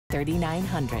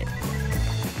$3,900.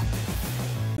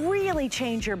 Really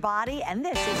change your body, and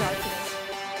this is our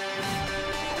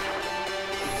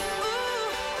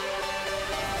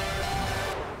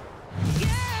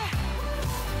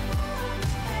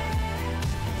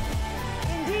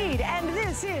and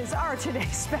this is our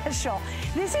today's special.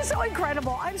 This is so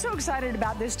incredible. I'm so excited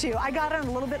about this too. I got on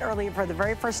a little bit earlier for the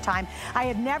very first time. I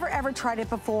had never ever tried it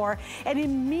before, and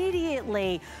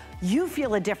immediately you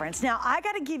feel a difference. Now, I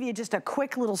gotta give you just a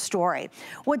quick little story.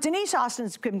 Well, Denise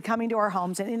Austin's been coming to our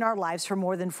homes and in our lives for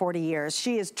more than 40 years.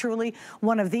 She is truly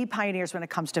one of the pioneers when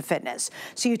it comes to fitness.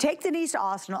 So you take Denise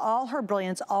Austin, all her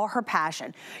brilliance, all her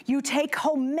passion. You take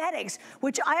Homedics,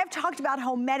 which I have talked about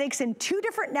Homedics in 2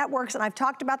 different networks, and I've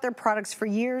talked about their products for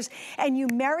years, and you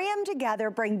marry them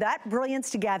together, bring that brilliance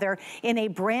together in a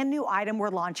brand new item we're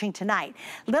launching tonight.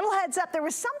 Little heads up, there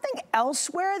was something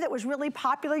elsewhere that was really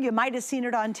popular. You might have seen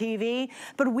it on TV.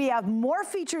 But we have more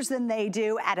features than they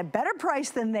do at a better price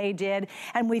than they did,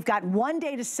 and we've got one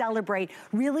day to celebrate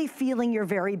really feeling your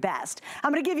very best.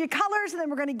 I'm gonna give you colors, and then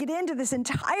we're gonna get into this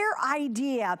entire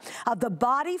idea of the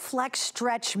Body Flex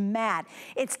Stretch Mat.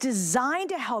 It's designed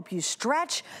to help you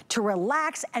stretch, to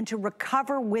relax, and to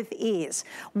recover with ease.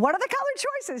 What are the color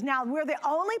choices? Now, we're the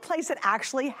only place that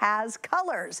actually has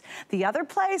colors. The other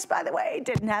place, by the way,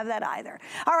 didn't have that either.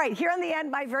 All right, here on the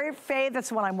end, my very fave,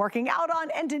 that's what I'm working out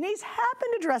on, and Denise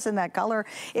happened to dress in that color,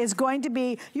 is going to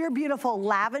be your beautiful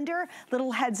lavender.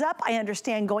 Little heads up, I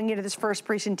understand going into this first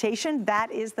presentation,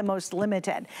 that is the most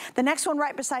limited. The next one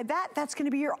right beside that, that's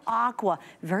gonna be your aqua.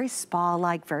 Very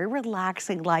spa-like, very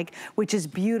relaxing-like, which is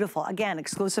beautiful. Again,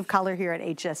 exclusive color here at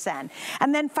HSN.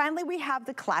 And then finally, we have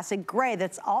the classic gray.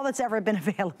 That's all that's ever been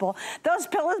available. Those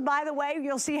pillows, by the way,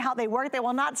 you'll see how they work. They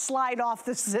will not slide off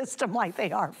the system like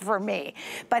they are for me.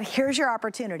 But here's your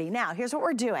opportunity. Now, here's what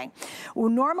we're doing.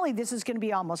 Normally, this is gonna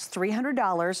be almost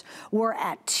 $300. We're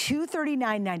at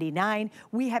 $239.99.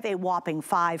 We have a whopping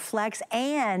 5 flex,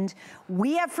 and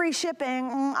we have free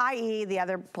shipping, i.e. the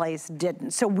other place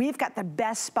didn't. So we've got the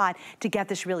best spot to get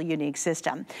this really unique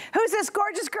system. Who's this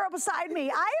gorgeous girl beside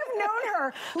me? I have known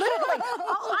her, literally,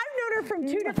 I've known her from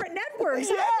 2 different networks.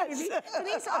 Yes.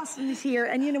 Denise Austin is here,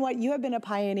 and you know what? You have been a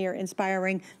pioneer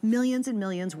inspiring millions and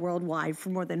millions worldwide for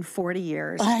more than 40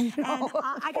 years. I know.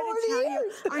 And I gotta tell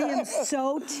you, I am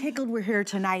so tickled we're here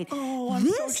tonight. Oh, I'm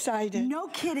so excited. No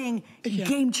kidding,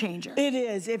 game changer. It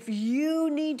is. If you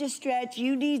need to stretch,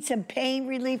 you need some pain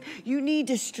relief, you need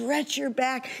to stretch your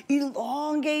back,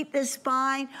 elongate the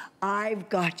spine, I've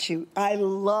got you. I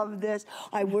love this.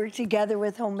 I work together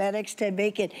with Homedics to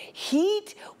make it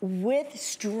heat with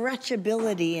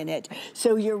stretchability in it.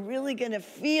 So you're really gonna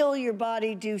feel your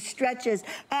body do stretches,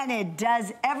 and it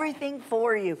does everything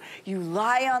for you. You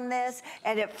lie on this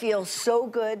and it feels so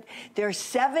good. There's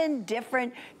 7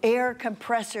 different air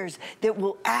compressors that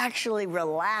will actually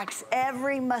relax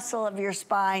every muscle of your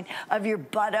spine, of your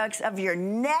buttocks, of your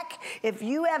neck. If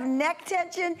you have neck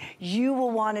tension, you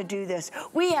will want to do this.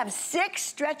 We have 6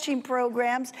 stretching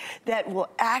programs that will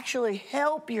actually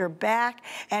help your back,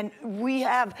 and we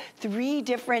have 3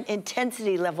 different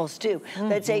intensity levels too.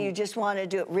 Let's say you just want to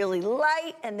do it really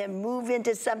light and then move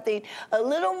into something a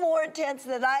little more intense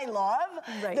that I love,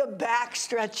 the back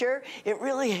stretcher. It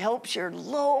really helps your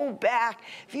low back.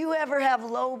 If you ever have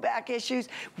low back issues,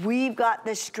 we've got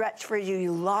this stretch for you.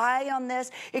 You lie on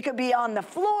this. It could be on the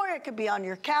floor, it could be on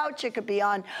your couch, it could be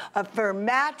on a firm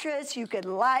mattress. You could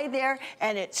lie there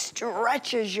and it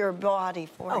stretches your body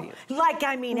for you. Like,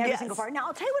 I mean, every single part. Now,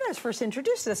 I'll tell you when I was first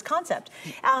introduced to this concept.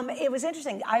 It was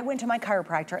interesting. I went to my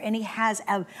chiropractor, and he has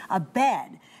a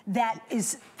bed that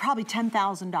is probably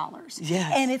 $10,000.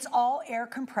 Yes. And it's all air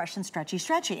compression,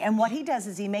 stretchy. And what he does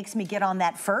is he makes me get on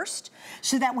that first,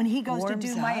 so that when he goes to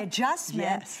do my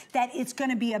adjustment, that it's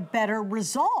gonna be a better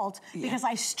result, because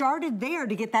I started there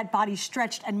to get that body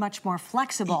stretched and much more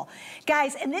flexible.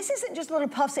 Guys, and this isn't just little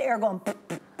puffs of air going,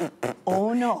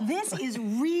 oh no. This is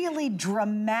really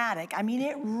dramatic. I mean,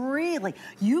 it really,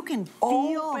 you can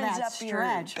feel that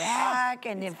stretch. Your back,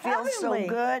 and it feels so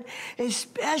good,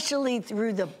 especially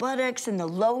through the buttocks and the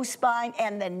low spine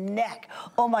and the neck.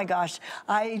 Oh my gosh,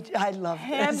 I love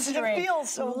this. It feels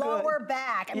so good. Lower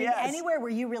back. I mean, anywhere where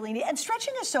you really need, and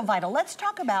stretching is so vital. Let's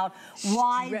talk about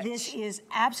why this is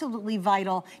absolutely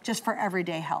vital just for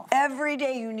everyday health. Every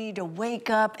day you need to wake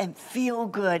up and feel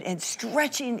good, and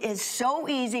stretching is so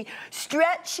easy.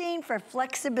 Stretching for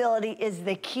flexibility is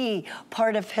the key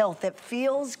part of health. It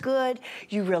feels good.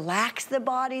 You relax the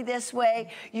body this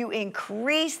way. You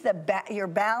increase your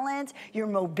balance, your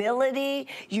mobility.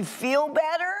 You feel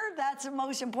better. That's the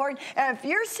most important. And if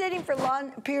you're sitting for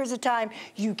long periods of time,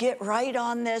 you get right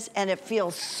on this and it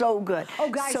feels so good. Oh,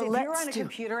 guys, so if you're on a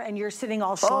computer and you're sitting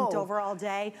all slumped over all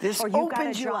day, or you've got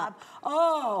a job,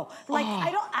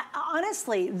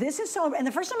 honestly, this is so, and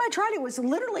the first time I tried it was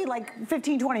literally like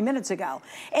 15, 20 minutes ago.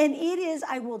 And it is,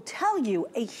 I will tell you,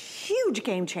 a huge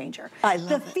game changer. I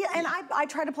love it. And I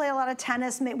try to play a lot of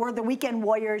tennis. We're the weekend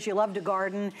warriors. You love to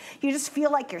garden. You just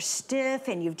feel like you're stiff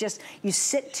and you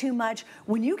sit too much.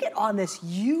 When you get on this,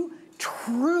 you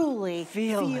truly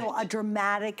feel a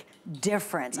dramatic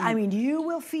difference. I mean, you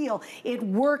will feel it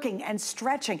working and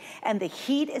stretching, and the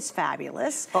heat is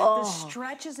fabulous. The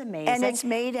stretch is amazing. And it's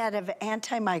made out of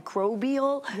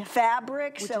antimicrobial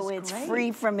fabric, so it's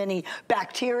free from any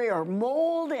bacteria or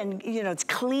mold, and you know, it's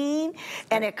clean,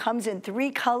 and it comes in 3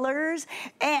 colors.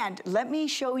 And let me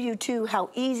show you too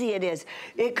how easy it is.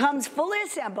 It comes fully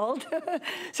assembled,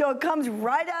 so it comes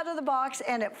right out of the box,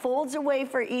 and it folds away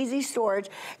for easy storage,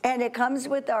 and it comes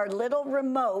with our little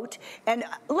remote, and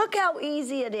look how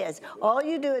easy it is. All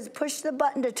you do is push the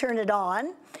button to turn it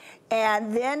on,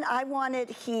 and then I want it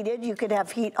heated. You could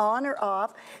have heat on or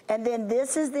off, and then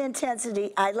this is the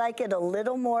intensity. I like it a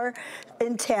little more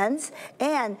intense,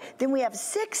 and then we have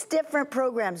 6 different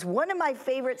programs. One of my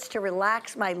favorites to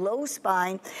relax my low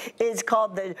spine is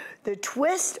called the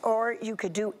twist, or you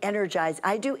could do energize.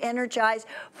 I do energize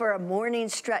for a morning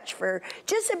stretch for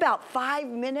just about 5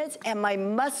 minutes, and my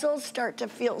muscles start to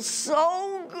feel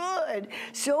so good,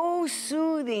 so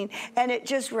soothing, and it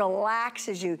just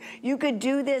relaxes you. You could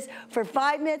do this for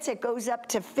 5 minutes, it goes up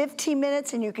to 15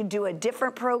 minutes, and you can do a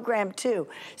different program too.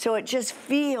 So it just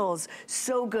feels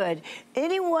so good.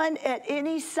 Anyone at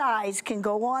any size can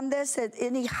go on this at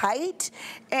any height,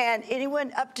 and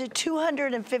anyone up to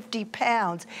 250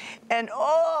 pounds. And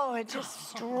oh, it just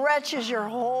stretches your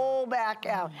whole back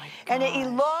out. And it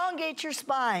elongates your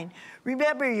spine.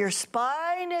 Remember, your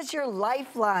spine is your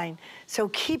lifeline. So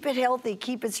keep it healthy,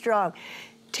 keep it strong.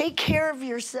 Take care of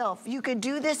yourself. You can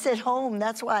do this at home.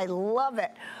 That's why I love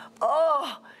it.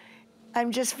 Oh,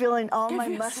 I'm just feeling all my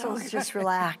muscles just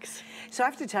relax. So I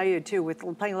have to tell you too, with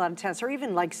playing a lot of tennis, or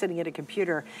even like sitting at a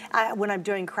computer, when I'm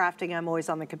doing crafting, I'm always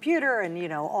on the computer, and you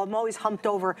know, I'm always humped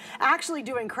over, actually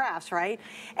doing crafts, right?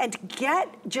 And to get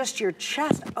just your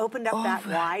chest opened up that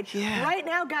wide. Right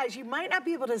now, guys, you might not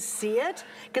be able to see it,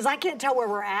 because I can't tell where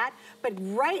we're at, but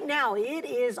right now, it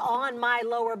is on my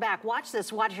lower back. Watch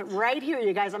this, watch it right here,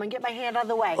 you guys. I'm gonna get my hand out of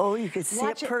the way. Oh, you can see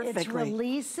it perfectly. It's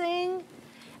releasing.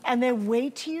 And then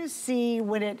wait till you see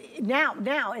when it,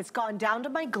 now it's gone down to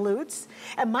my glutes,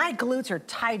 and my glutes are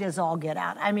tight as all get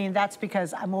out. I mean, that's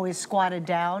because I'm always squatted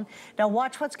down. Now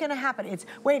watch what's gonna happen. It's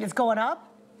going up.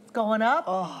 Going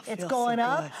up, it's going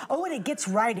up. Oh, and it gets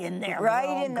right in there.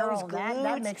 Right in those glutes.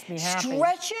 That makes me happy.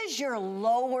 Stretches your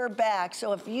lower back.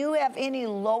 So if you have any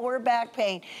lower back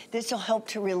pain, this will help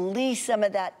to release some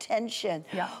of that tension.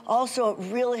 Also, it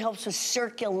really helps with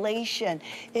circulation.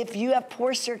 If you have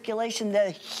poor circulation, the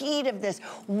heat of this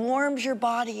warms your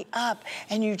body up,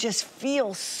 and you just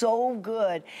feel so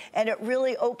good. And it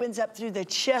really opens up through the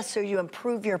chest, so you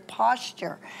improve your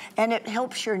posture. And it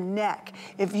helps your neck.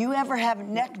 If you ever have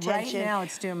neck tension. Right now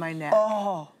it's doing my neck.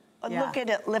 Oh, look at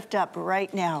it lift up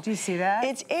right now. Do you see that?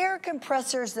 It's air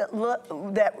compressors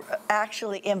that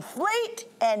actually inflate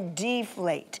and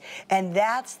deflate. And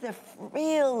that's the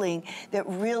feeling that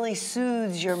really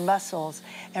soothes your muscles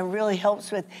and really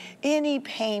helps with any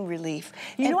pain relief.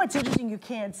 You know what's interesting you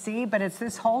can't see, but it's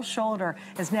this whole shoulder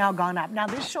has now gone up. Now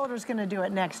this shoulder's gonna do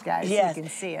it next, guys, so you can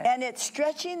see it. And it's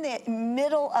stretching the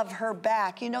middle of her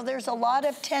back. You know, there's a lot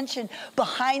of tension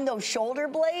behind those shoulder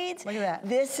blades. Look at that.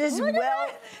 This is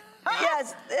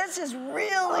yes, this is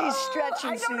really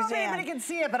stretching, Suzanne. I don't know if anybody can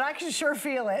see it, but I can sure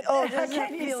feel it. Oh, doesn't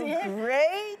it feel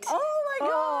great? Oh my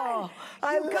God.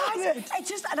 I love it.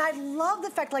 And I love the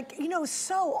fact, like, you know,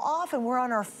 so often we're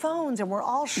on our phones and we're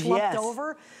all slumped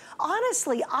over.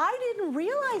 Honestly, I didn't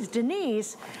realize,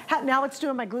 Denise, now it's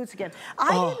doing my glutes again.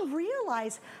 I didn't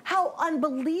realize how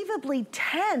unbelievably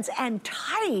tense and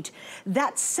tight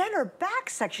that center back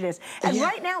section is. And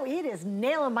right now it is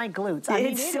nailing my glutes. I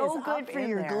mean, it's so good for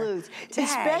your glutes,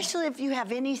 especially if you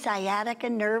have any sciatica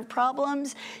nerve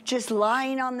problems. Just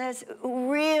lying on this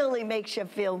really makes you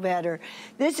feel better.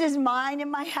 This is mine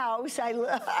in my house.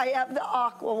 I have the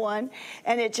aqua one,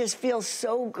 and it just feels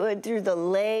so good through the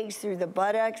legs, through the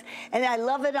buttocks. And I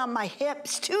love it on my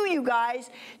hips too, you guys.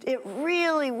 It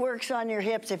really works on your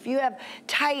hips. If you have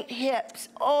tight hips,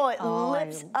 it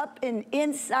lifts up and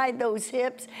inside those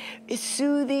hips. It's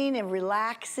soothing and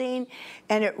relaxing,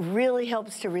 and it really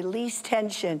helps to release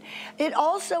tension. It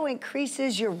also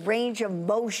increases your range of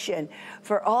motion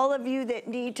for all of you that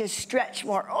need to stretch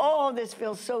more. Oh, this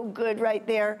feels so good right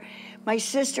there. My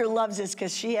sister loves this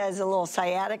because she has a little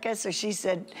sciatica, so she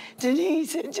said,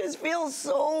 Denise, it just feels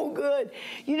so good.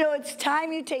 You know, it's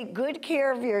time you take good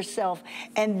care of yourself,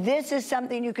 and this is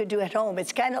something you could do at home.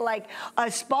 It's kind of like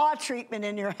a spa treatment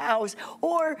in your house,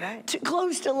 or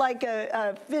close to like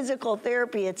a physical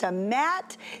therapy. It's a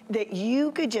mat that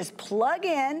you could just plug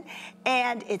in,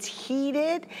 and it's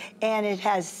heated, and it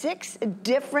has 6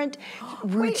 different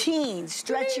routines,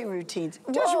 stretching routines.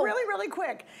 Just really, really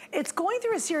quick. It's going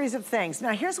through a series of things.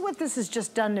 Now, here's what this has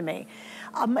just done to me.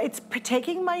 It's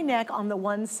taking my neck on the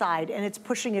one side, and it's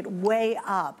pushing it way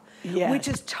up. Yes. Which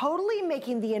is totally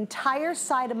making the entire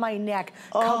side of my neck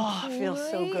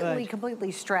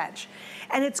completely stretch.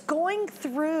 And it's going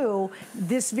through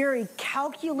this very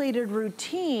calculated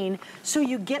routine so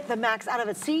you get the max out of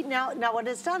it. See, now what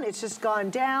it's done, it's just gone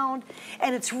down,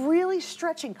 and it's really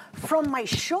stretching from my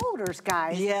shoulders,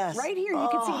 guys. Yes. Right here, you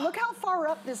can see, look how far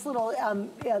up this little,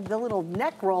 the little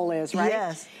neck roll is, right?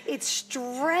 Yes. It's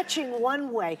stretching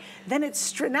one way, then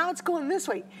now it's going this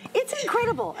way. It's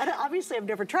incredible. And obviously, I've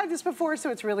never tried this before,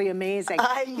 so it's really amazing.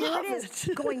 I love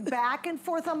it. Going back and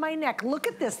forth on my neck. Look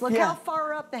at this. Look how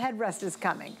far up the headrest is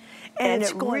coming. And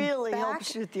it really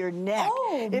helps with your neck.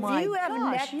 If you have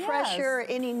neck pressure,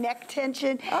 any neck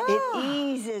tension, it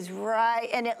eases right,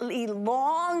 and it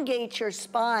elongates your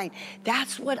spine.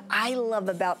 That's what I love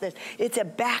about this. It's a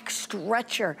back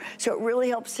stretcher, so it really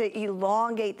helps to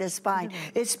elongate the spine,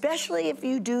 especially if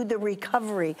you do the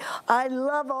recovery. I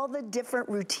love all the different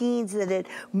routines that it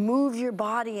moves your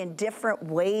body in different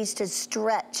ways to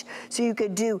stretch. So you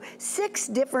could do 6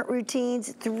 different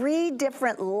routines, 3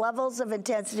 different levels of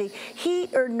intensity,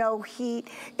 heat or no heat,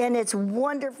 and it's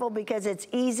wonderful because it's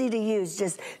easy to use,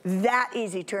 just that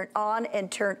easy, turn on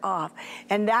and turn off.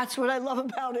 And that's what I love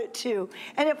about it too.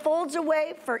 And it folds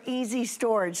away for easy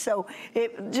storage. So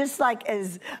it just like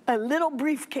as a little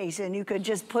briefcase, and you could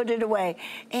just put it away.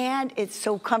 And it's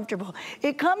so comfortable.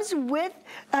 It comes with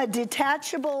a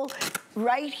detachable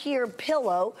right here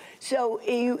pillow, so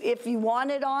if you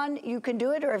want it on, you can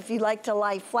do it, or if you like to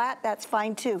lie flat, that's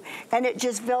fine too. And it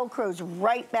just Velcros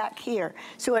right back here.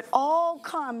 So it all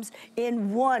comes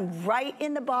in one, right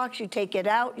in the box. You take it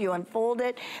out, you unfold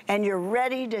it, and you're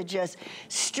ready to just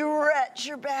stretch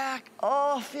your back.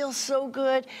 Oh, feels so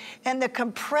good. And the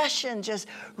compression just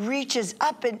reaches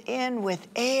up and in with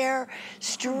air,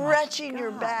 stretching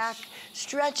your back,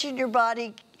 stretching your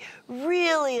body.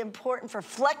 Really important for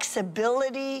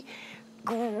flexibility,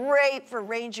 great for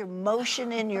range of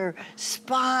motion in your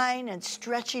spine and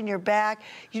stretching your back.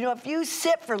 You know, if you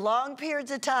sit for long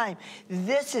periods of time,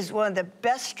 this is one of the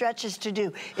best stretches to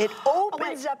do. It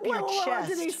opens up your chest.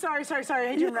 Denise, sorry, I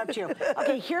hate to interrupt you.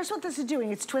 Okay, here's what this is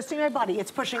doing. It's twisting my body. It's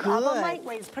pushing up on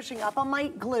it's pushing up on my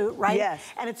glute, right? Yes.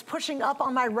 And it's pushing up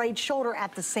on my right shoulder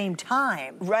at the same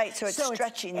time. Right, so it's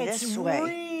stretching this way.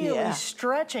 It's really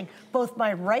stretching both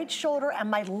my right shoulder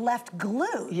and my left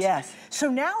glute. Yes. So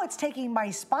now it's taking my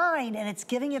spine and it's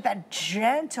giving it that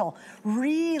gentle,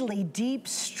 really deep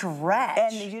stretch.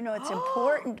 And you know, it's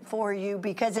important for you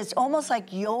because it's almost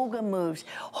like yoga moves.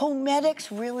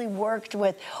 Homedics really worked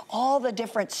with all the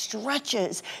different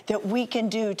stretches that we can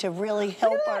do to really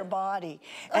help our body.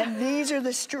 And these are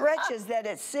the stretches that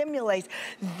it simulates.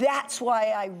 That's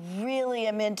why I really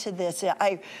am into this.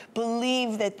 I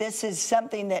believe that this is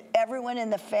something that everyone in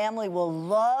the family will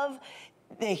love.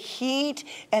 The heat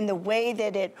and the way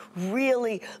that it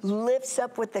really lifts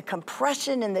up with the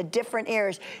compression in the different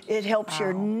areas. It helps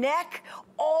your neck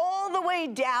all the way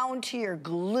down to your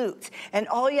glutes. And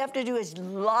all you have to do is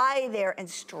lie there and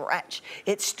stretch.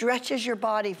 It stretches your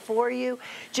body for you.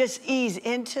 Just ease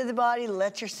into the body,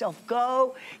 let yourself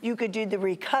go. You could do the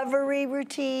recovery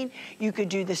routine. You could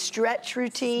do the stretch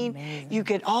routine. You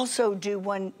could also do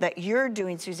one that you're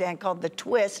doing, Suzanne, called the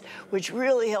twist, which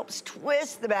really helps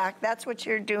twist the back. That's what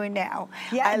you're doing now.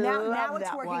 Yeah, now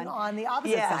it's working on the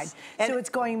opposite side. So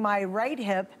it's going my right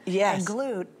hip and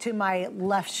glute to my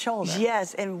left shoulder.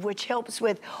 Yes, and which helps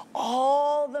with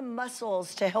all the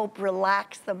muscles to help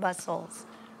relax the muscles.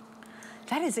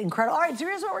 That is incredible. All right, so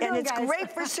here's what we're doing, guys. And it's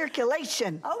great for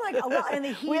circulation. Oh my God, well, and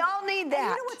the heat. We all need that. And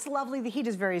you know what's lovely? The heat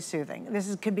is very soothing.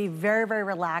 Could be very, very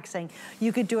relaxing.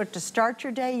 You could do it to start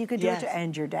your day. You could do it to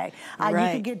end your day. You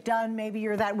could get done, maybe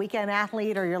you're that weekend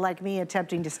athlete, or you're like me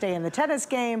attempting to stay in the tennis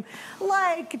game,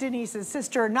 like Denise's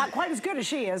sister, not quite as good as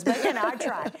she is, but you know, I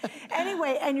try.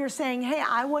 Anyway, and you're saying, hey,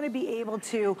 I want to be able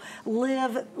to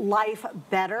live life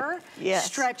better. Yes.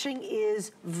 Stretching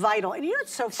is vital. And you know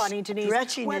what's so funny, Denise?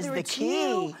 Stretching is the key.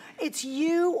 It's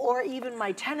you, or even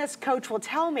my tennis coach will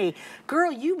tell me,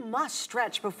 girl, you must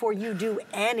stretch before you do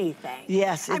anything.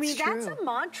 Yes, it's I mean, true. that's a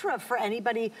mantra for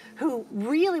anybody who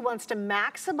really wants to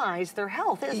maximize their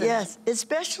health, isn't it? Yes,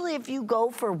 especially if you go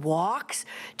for walks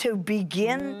to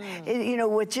begin, you know,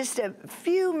 with just a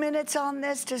few minutes on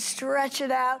this to stretch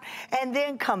it out, and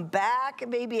then come back.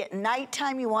 Maybe at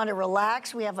nighttime you want to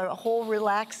relax. We have a whole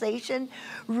relaxation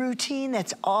routine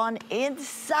that's on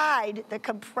inside the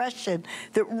compression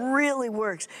that really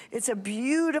works. It's a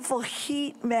beautiful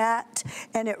heat mat,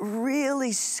 and it really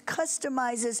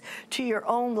customizes to your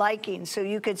own liking. So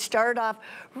you could start off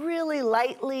really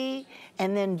lightly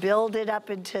and then build it up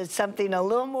into something a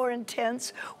little more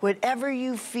intense, whatever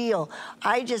you feel.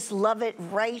 I just love it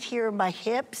right here in my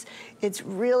hips. It's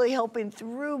really helping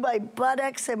through my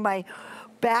buttocks and my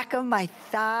back of my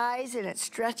thighs, and it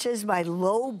stretches my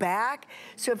low back.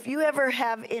 So if you ever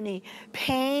have any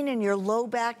pain in your low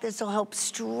back, this will help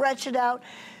stretch it out.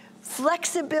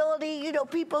 Flexibility, you know,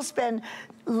 people spend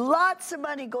lots of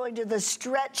money going to the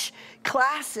stretch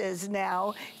classes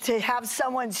now to have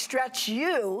someone stretch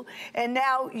you, and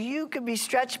now you can be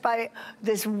stretched by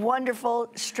this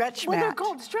wonderful stretch mat. Well, they're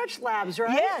called stretch labs,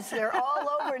 right? Yes, they're all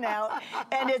over now,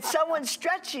 and it's someone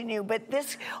stretching you, but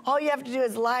this, all you have to do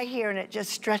is lie here and it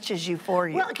just stretches you for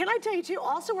you. Well, can I tell you too,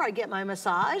 also where I get my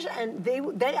massage, and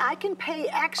I can pay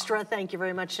extra, thank you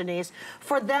very much, Denise,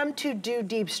 for them to do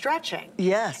deep stretching.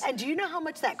 Yes. And do you know how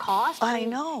much that costs? I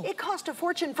know. It cost a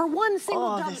fortune for one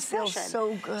single dumb this session. feels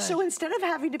so good. So instead of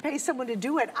having to pay someone to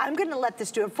do it, I'm gonna let this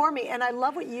do it for me. And I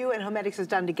love what you and Homedics has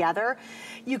done together.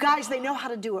 You guys, they know how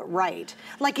to do it right.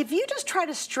 Like if you just try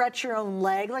to stretch your own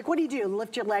leg, like what do?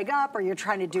 Lift your leg up, or you're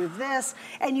trying to do this,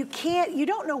 and you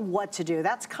don't know what to do.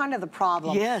 That's kind of the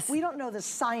problem. Yes. We don't know the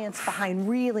science behind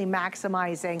really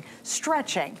maximizing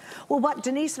stretching. Well, what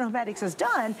Denise and Homedics has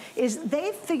done is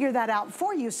they've figured that out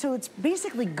for you, so it's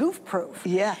basically goof-proof.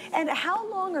 Yeah. And how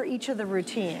long are each of the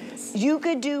routines? You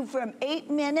could do from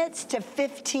 8 minutes to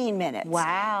 15 minutes.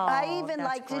 Wow. I even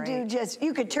like to do just,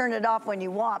 you could turn it off when you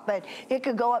want, but it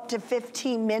could go up to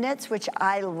 15 minutes, which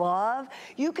I love.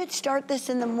 You could start this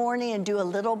in the morning and do a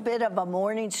little bit of a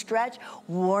morning stretch,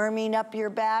 warming up your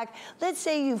back. Let's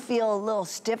say you feel a little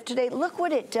stiff today. Look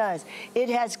what it does. It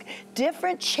has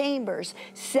different chambers,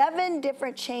 7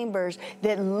 different chambers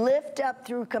that lift up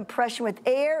through compression with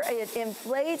air. It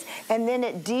inflates, and then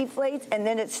it deflates, and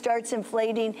then it starts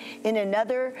inflating in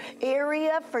another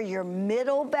area for your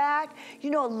middle back. You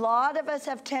know, a lot of us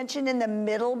have tension in the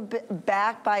middle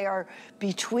back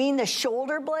between the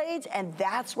shoulder blades, and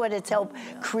that's what it's helped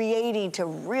creating to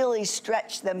really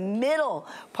stretch the middle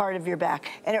part of your back,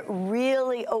 and it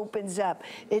really opens up.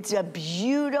 It's a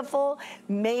beautiful,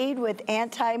 made with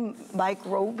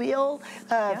antimicrobial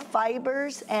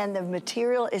fibers, and the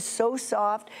material is so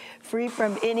soft, free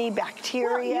from any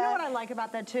bacteria. Well, you know what I like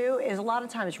about that too, is a lot of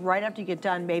times right after you get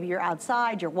done, maybe you're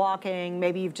outside, you're walking,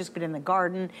 maybe you've just been in the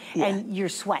garden, and you're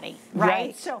sweaty,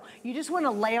 right? So you just want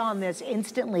to lay on this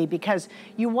instantly, because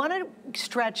you want to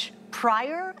stretch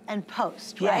prior and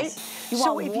post, right? You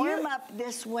want to warm up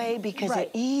this way because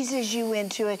it eases you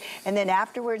into it, and then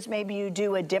afterwards maybe you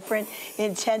do a different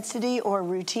intensity or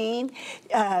routine.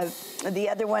 The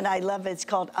other one I love, it's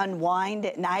called Unwind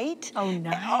at Night. Oh,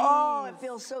 nice. Oh, it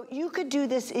feels so, you could do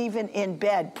this even in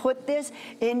bed. Put this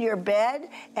in your bed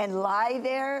and lie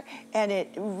there, and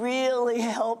it really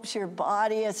helps your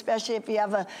body, especially if you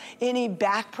have any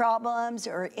back problems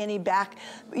or any back,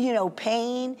 you know,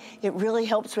 pain. It really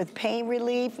helps with pain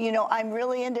relief. You know, I'm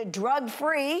really into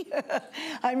drug-free.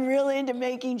 I'm really into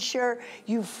making sure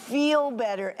you feel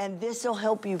better, and this will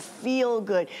help you feel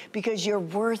good because you're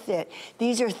worth it.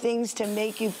 These are things to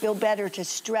make you feel better, to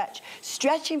stretch.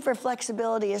 Stretching for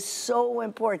flexibility is so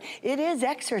important. It is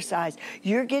exercise.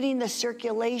 You're getting the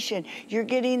circulation. You're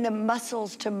getting the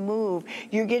muscles to move.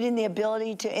 You're getting the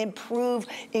ability to improve,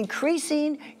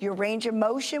 increasing your range of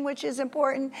motion, which is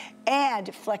important,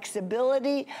 and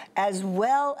flexibility, as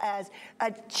well as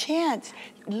a chance.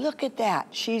 Look at that.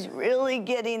 She's really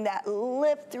getting that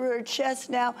lift through her chest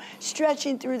now,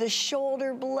 stretching through the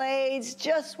shoulder blades,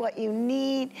 just what you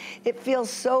need. It feels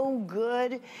so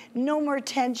good. No more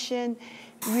tension,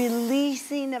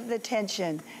 releasing of the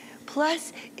tension.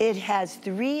 Plus, it has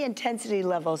 3 intensity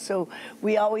levels. So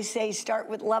we always say start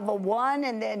with level 1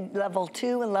 and then level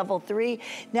 2 and level 3.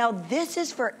 Now, this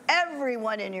is for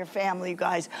everyone in your family, you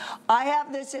guys. I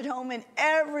have this at home and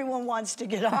everyone wants to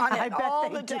get on it all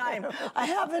the time. I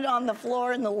have it on the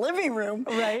floor in the living room.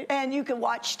 Right. And you can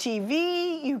watch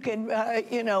TV, you can,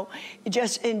 you know,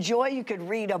 just enjoy. You could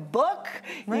read a book,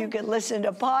 you could listen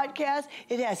to podcasts.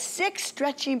 It has 6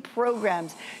 stretching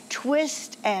programs,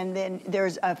 twist, and then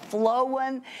there's a flow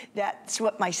one. That's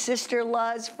what my sister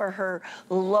loves for her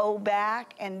low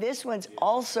back. And this one's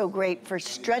also great for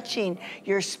stretching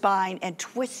your spine and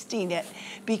twisting it,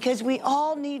 because we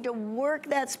all need to work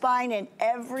that spine in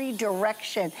every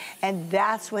direction. And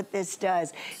that's what this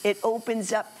does. It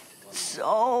opens up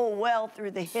so well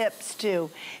through the hips too.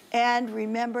 And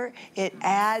remember, it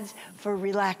adds for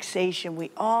relaxation.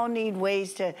 We all need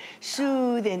ways to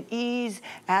soothe and ease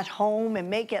at home and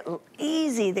make it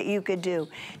easy that you could do.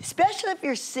 Especially if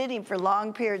you're sitting for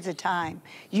long periods of time.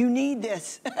 You need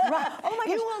this. Right. Oh my gosh.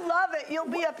 You will love it. You'll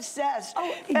be obsessed.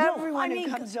 Oh, Everyone who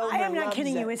comes over I am not loves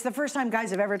kidding it. you. It's the first time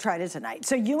guys have ever tried it tonight.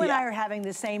 So you and I are having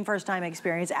the same first time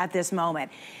experience at this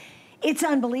moment. It's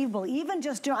unbelievable. Even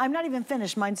just doing, I'm not even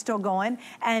finished, mine's still going.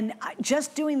 And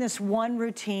just doing this one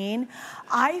routine,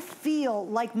 I feel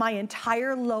like my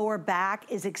entire lower back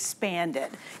is expanded.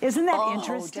 Isn't that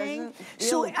interesting?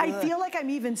 So I feel like I'm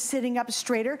even sitting up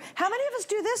straighter. How many of us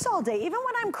do this all day? Even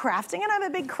when I'm crafting, and I'm a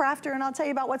big crafter, and I'll tell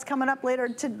you about what's coming up later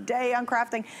today on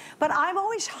crafting. But I'm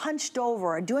always hunched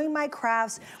over, doing my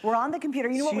crafts. We're on the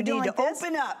computer. You know what we're doing like this?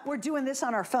 Open up. We're doing this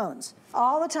on our phones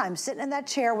all the time, sitting in that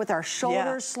chair with our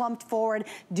shoulders slumped forward,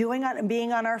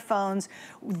 being on our phones.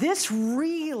 This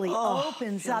really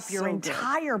opens up your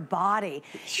entire body.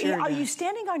 Sure Are you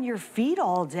standing on your feet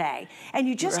all day and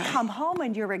you just come home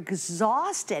and you're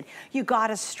exhausted? You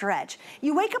gotta stretch.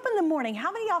 You wake up in the morning, how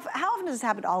often does this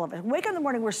happen to all of us? Wake up in the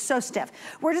morning, we're so stiff.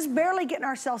 We're just barely getting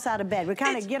ourselves out of bed. We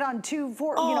kind of get on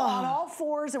on all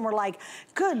fours, and we're like,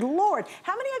 good Lord.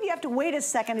 How many of you have to wait a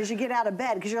second as you get out of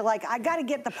bed because you're like, I gotta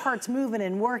get the parts moving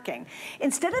and working.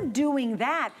 Instead of doing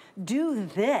that, do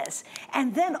this.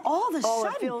 And then all of a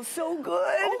sudden, it feels so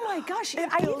good. Oh my gosh,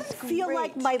 I even feel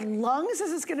like my lungs,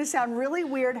 this is gonna sound really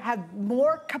weird, have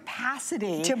more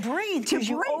capacity to breathe, because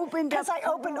you opened up. Because I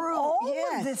opened all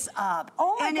of this up.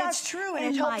 Oh my gosh. It's true,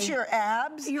 and it helps your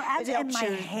abs. Your abs and my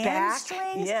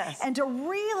hamstrings. Yes. And to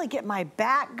really get my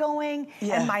back going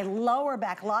and my lower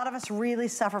back. A lot of us really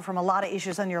suffer from a lot of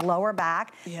issues on your lower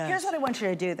back. Yes. Here's what I want you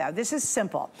to do though. This is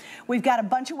simple. We've got a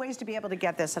bunch of ways to be able to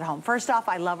get this at home. First off,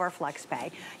 I love our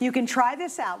FlexPay. You can try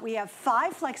this out. We have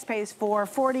 5 FlexPays for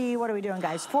 $40, what are we doing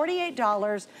guys?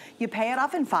 $48. You pay it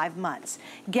off in 5 months.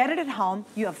 Get it at home.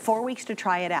 You have 4 weeks to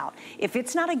try it out. If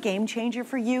it's not a game changer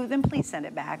for you, then please send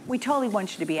it back. We totally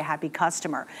want you to be a happy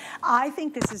customer. I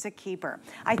think this is a keeper.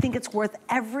 I think it's worth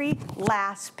every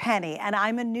last penny, and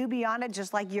I'm a newbie on it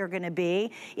just like you're gonna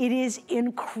be. It is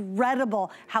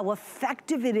incredible how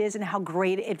effective it is and how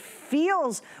great it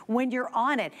feels when you're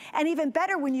on it. And even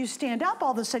better, when you stand up,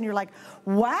 all of a sudden you're like,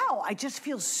 wow, I just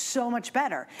feel so much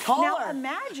better. Taller. Now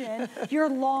imagine your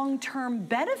long-term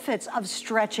benefits of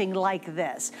stretching like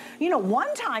this. You know,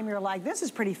 one time you're like, this is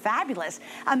pretty fabulous.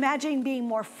 Imagine being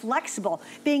more flexible,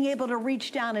 being able to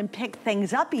reach down and pick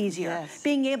things up easier,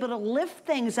 being able to lift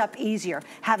things up easier,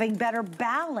 having better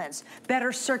balance,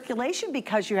 better circulation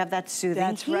because you have that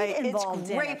soothing heat involved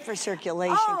in it. It's great for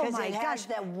circulation because it has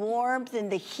that warmth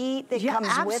and the heat that comes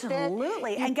with it.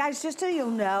 Absolutely. And guys, just so you'll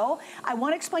know, I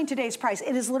want to explain today's price.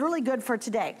 It is literally good for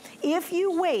today. If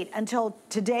you wait until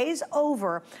today's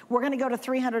over, we're going to go to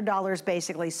 $300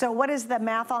 basically. So what is the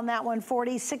math on that one?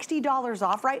 $40, $60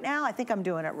 off right now. I think I'm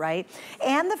doing it right.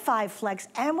 And the 5 Flex,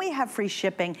 and we have free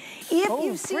shipping. If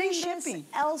you've seen this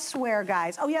elsewhere,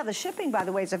 guys, oh yeah, the shipping, by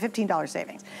the way, is a $15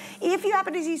 savings. If you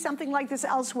happen to see something like this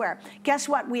elsewhere, guess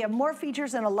what? We have more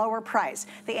features and a lower price.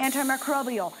 The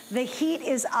antimicrobial, the heat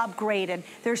is upgraded.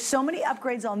 There's so many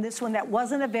upgrades on this one that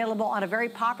wasn't available on a very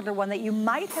popular one that you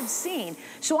might have seen.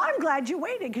 So I'm glad you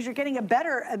waited because you're getting a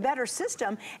better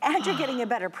system and you're getting a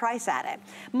better price at it.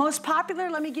 Most popular,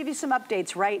 let me give you some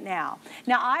updates right now.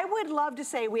 Now, I would love to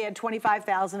say we had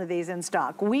 25,000 of these in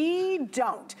stock. We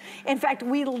don't. In fact,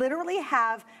 we literally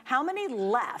have how many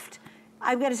left?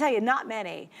 I'm gonna tell you, not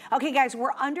many. Okay guys,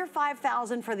 we're under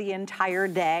 5,000 for the entire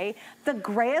day. The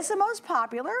gray is the most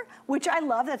popular, which I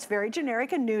love, that's very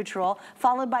generic and neutral,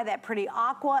 followed by that pretty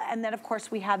aqua, and then of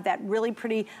course we have that really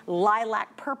pretty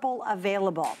lilac purple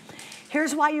available.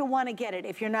 Here's why you wanna get it.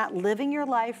 If you're not living your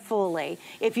life fully,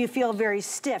 if you feel very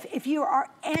stiff, if you are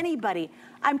anybody,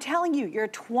 I'm telling you, you're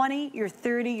 20, you're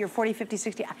 30, you're 40, 50,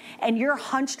 60, and you're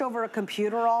hunched over a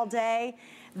computer all day,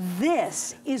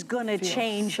 this is gonna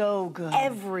change so good.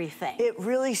 everything. It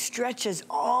really stretches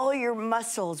all your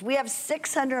muscles. We have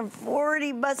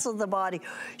 640 muscles in the body.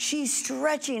 She's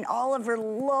stretching all of her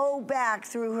low back,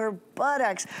 through her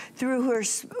buttocks, through her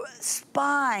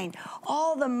spine.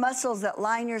 All the muscles that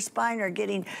line your spine are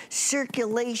getting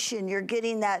circulation. You're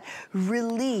getting that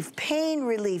relief, pain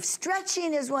relief.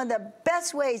 Stretching is one of the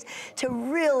best ways to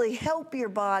really help your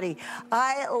body.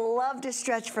 I love to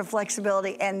stretch for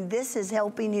flexibility, and this is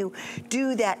helping you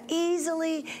do that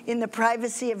easily in the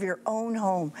privacy of your own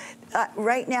home.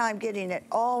 Right now I'm getting it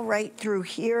all right through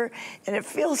here, and it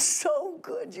feels so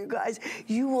good, you guys.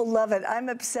 You will love it. I'm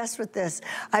obsessed with this.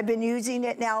 I've been using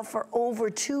it now for over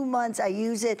 2 months. I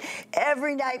use it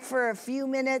every night for a few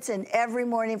minutes and every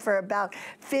morning for about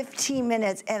 15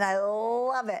 minutes, and I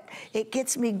love it. It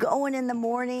gets me going in the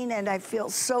morning, and I feel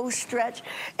so stretched,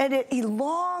 and it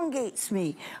elongates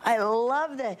me. I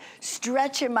love the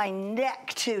stretch in my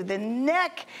neck too. The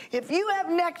neck, if you have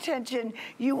neck tension,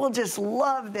 you will just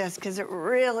love this because it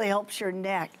really helps your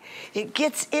neck. It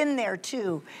gets in there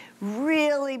too,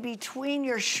 really between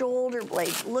your shoulder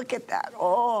blades. Look at that.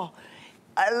 Oh,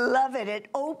 I love it. It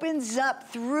opens up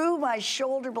through my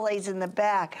shoulder blades in the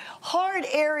back. Hard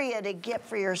area to get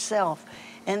for yourself.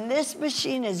 And this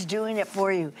machine is doing it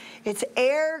for you. It's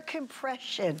air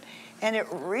compression, and it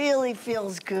really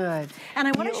feels good. And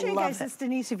I want to show you guys this,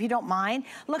 Denise, if you don't mind.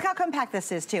 Look how compact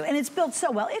this is too, and it's built so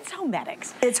well. It's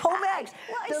Homedics. It's Homedics,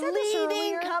 the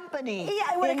leading company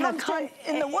when it comes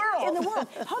in the world. In the world,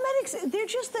 Homedics, they're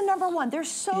just the #1. They're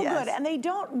so good, and they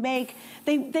don't make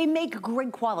they make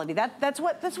great quality. That's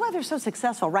why they're so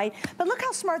successful, right? But look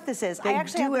how smart this is. I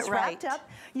actually have this wrapped up.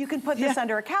 You can put this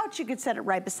under a couch. You could set it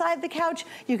right beside the couch.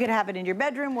 You could have it in your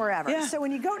bedroom, wherever. So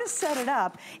when you go to set it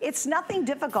up, it's nothing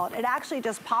difficult. It actually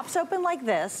just pops open like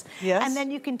this. And then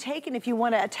you can take it if you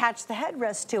want to attach the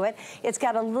headrest to it. It's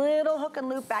got a little hook and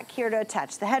loop back here to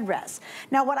attach the headrest.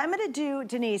 Now what I'm going to do,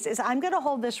 Denise, is I'm going to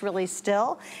hold this really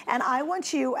still, and I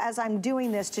want you, as I'm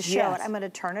doing this, to show it. I'm going to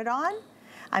turn it on.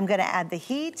 I'm going to add the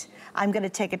heat. I'm going to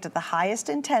take it to the highest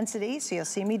intensity, so you'll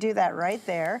see me do that right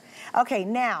there. Okay,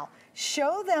 now,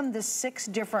 show them the 6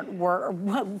 different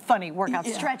funny workout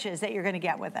stretches that you're going to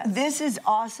get with us. This is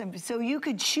awesome. So you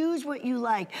could choose what you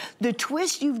like. The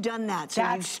twist, you've done that. So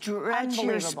you stretch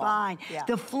your spine.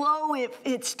 The flow,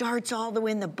 it starts all the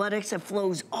way in the buttocks. It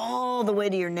flows all the way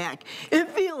to your neck. It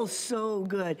feels so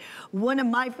good. One of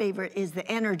my favorite is the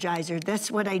Energizer.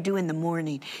 That's what I do in the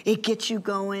morning. It gets you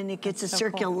going. It gets the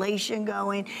circulation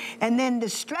going. And then the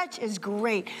stretch is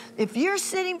great. If you're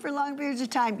sitting for long periods of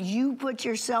time, you put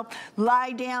yourself,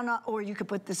 lie down, or you could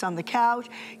put this on the couch.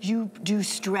 You do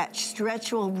stretch.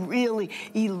 Stretch will really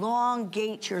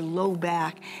elongate your low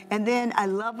back. And then I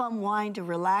love unwind to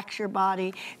relax your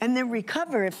body and then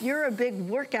recover. If you're a big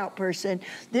workout person,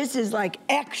 this is like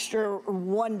extra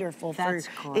wonderful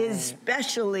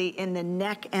especially in the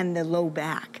neck and the low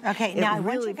back. Okay, now I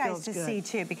want you guys to see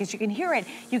too, because you can hear it.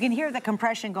 You can hear the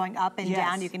compression going up and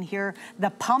down. You can hear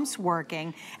the pumps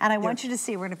working. And I want you to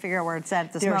see, we're going to figure out where it's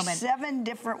at this moment. There are 7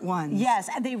 different ones. Yes,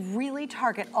 and they really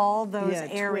target all those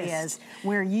areas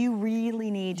where you really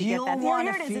need to get that. Here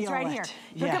it is, it's right here.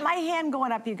 Look at my hand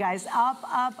going up, you guys. Up,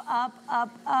 up, up,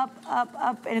 up, up, up,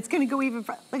 up, and it's gonna go even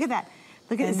further. Look at that.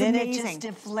 Look at it, it just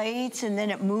deflates, and then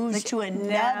it moves to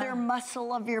another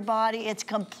muscle of your body. It's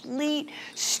complete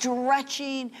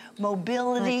stretching,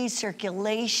 mobility,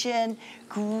 circulation,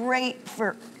 great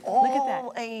for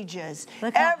all ages.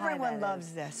 Everyone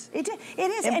loves this. It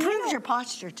is. Improves your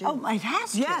posture too. Oh, it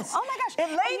has to. Yes. Oh my gosh.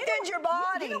 It lengthens your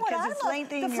body because it's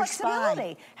lengthening your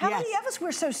spine. How many of us,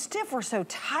 we're so stiff, we're so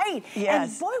tight.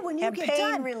 Yes. And boy, when you get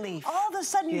done, relief. all of a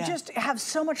sudden you just have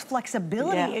so much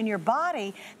flexibility in your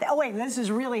body. That, oh wait, this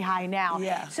is really high now.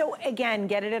 So again,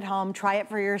 get it at home, try it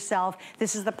for yourself.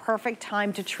 This is the perfect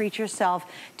time to treat yourself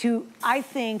to, I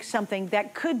think, something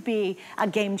that could be a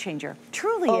game changer.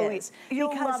 Truly is.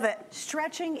 You'll love it.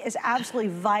 Stretching is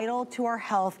absolutely vital to our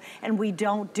health, and we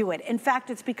don't do it. In fact,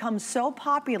 it's become so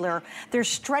popular. There's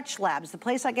stretch labs. The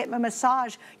place I get my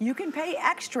massage, you can pay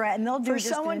extra, and they'll do for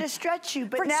someone to stretch you.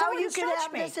 But now you can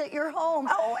have this at your home.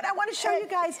 Oh, and I want to show you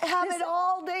guys have it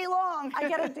all day long. I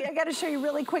gotta show you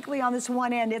really quickly on this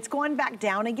one end. It's going back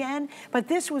down again, but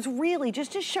this was really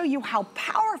just to show you how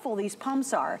powerful these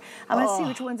pumps are. I'm gonna see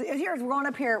which ones. Here, we're going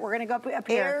up here. We're gonna go up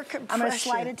here. Air compression. I'm gonna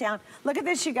slide it down. Look at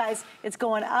this, you guys. It's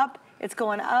going up. It's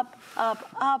going up, up,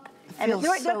 up. And it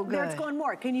feels so good. There it's going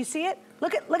more. Can you see it?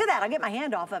 Look at that. I'll get my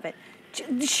hand off of it. Check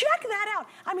that out.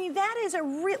 I mean, that is a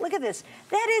look at this.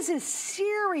 That is a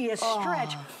serious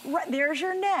stretch. Right, there's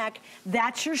your neck.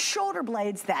 That's your shoulder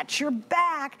blades. That's your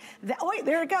back. Oh, wait,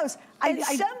 there it goes.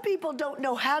 Some people don't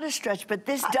know how to stretch, but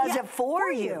this does it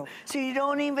for you. So you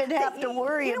don't even have to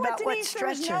worry about what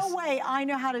stretches. There's no way I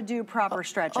know how to do proper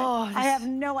stretching. I have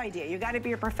no idea. You got to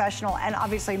be a professional, and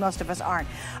obviously most of us aren't.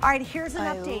 All right, here's an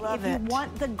update. If you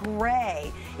want the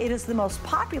gray, it is the most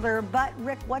popular, but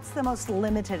Rick, what's the most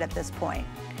limited at this point?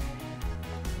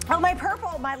 Oh, my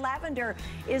purple, my lavender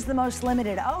is the most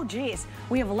limited. Oh, geez.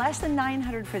 We have less than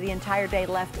 900 for the entire day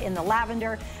left in the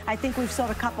lavender. I think we've sold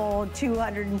a couple,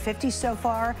 250 so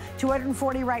far,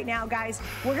 240 right now, guys.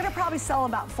 We're going to probably sell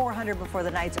about 400 before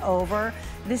the night's over.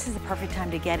 This is the perfect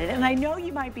time to get it. And I know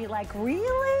you might be like,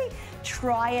 really?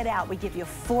 Try it out. We give you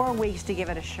 4 weeks to give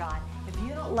it a shot. If you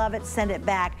don't love it, send it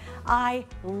back. I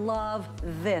love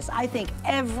this. I think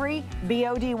every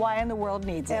BODY in the world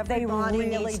needs it. Everybody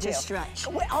really needs do. to stretch.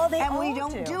 And we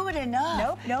don't do it enough.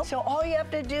 Nope, nope. So all you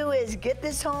have to do is get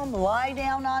this home, lie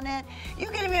down on it. You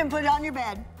can even put it on your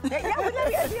bed. Yeah, wouldn't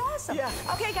that be awesome? Yeah.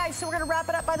 Okay, guys, so we're going to wrap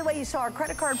it up. By the way, you saw our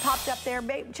credit card popped up there.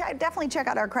 Definitely check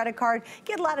out our credit card.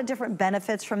 Get a lot of different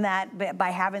benefits from that by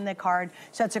having the card.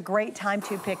 So it's a great time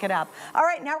to pick it up. All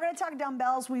right, now we're going to talk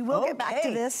dumbbells. We will get back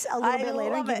to this a little bit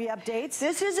later and give you updates.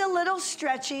 This is a little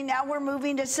stretchy. Now we're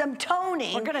moving to some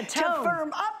toning. We're going to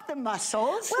firm up the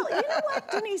muscles. Well, you know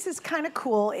what, Denise, is kind of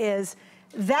cool is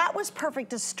that was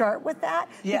perfect to start with that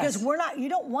because you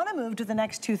don't want to move to the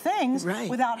next 2 things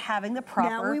without having the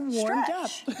proper Now we warmed up.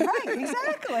 Right,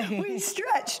 exactly. We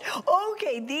stretched.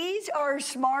 Okay, these are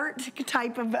smart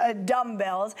type of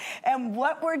dumbbells, and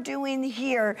what we're doing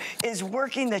here is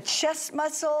working the chest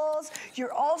muscles.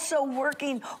 You're also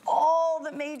working all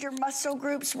the major muscle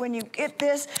groups when you get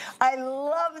this. I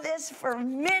love this for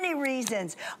many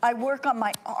reasons. I work on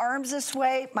my arms this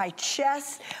way, my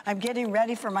chest. I'm getting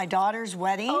ready for my daughter's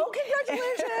wedding. Oh,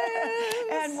 congratulations!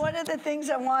 And one of the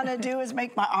things I want to do is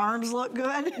make my arms look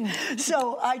good.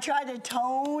 So I try to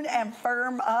tone and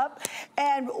firm up.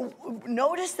 And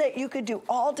notice that you could do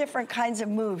all different kinds of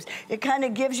moves. It kind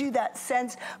of gives you that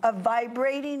sense of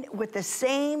vibrating with the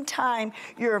same time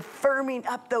you're firming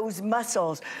up those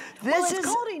muscles. This is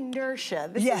called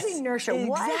inertia. This is inertia.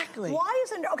 Exactly. Why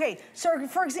is it? Okay, so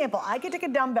for example, I could take a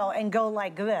dumbbell and go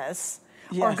like this.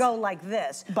 Or go like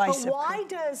this. Bicep. But why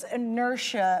does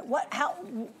inertia,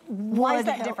 why is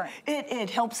that different? It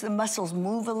helps the muscles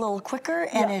move a little quicker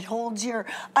and it holds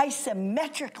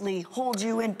isometrically holds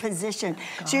you in position.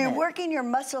 So you're working your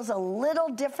muscles a little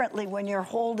differently when you're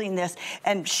holding this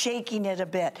and shaking it a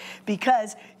bit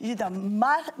because the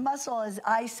muscle is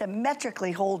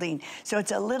isometrically holding. So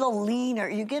it's a little leaner.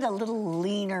 You get a little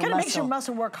leaner muscle. Kind of makes your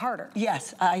muscle work harder.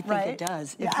 Yes, I think it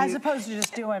does. Yeah, as opposed to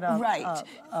just doing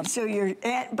so you're,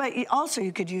 but also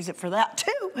you could use it for that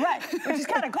too. Right, which is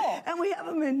kind of cool. And we have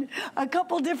them in a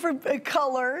couple different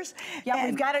colors. Yeah,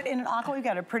 we've got it in an aqua. We've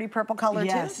got a pretty purple color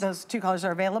too. Those 2 colors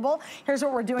are available. Here's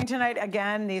what we're doing tonight.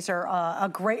 Again, these are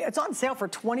it's on sale for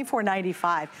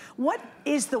 $24.95. What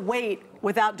is the weight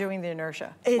without doing the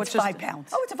inertia? It's 5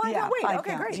 pounds. Oh, it's a 5 pound weight. 5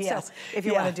 okay, pounds, great. yes. So if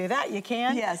you want to do that, you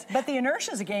can. Yes. But the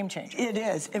inertia is a game changer. It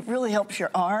is. It really helps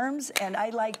your arms, and I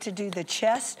like to do the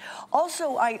chest.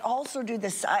 Also, I also do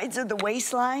the sides of the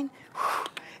waistline.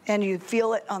 And you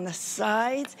feel it on the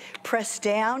sides, press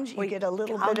down, you get a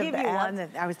little bit of that. I'll give you one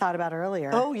that I thought about earlier.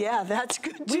 Oh yeah, that's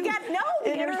good too. We got,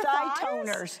 inner thigh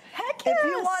toners. Heck yes. If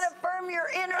you want to firm your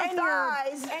inner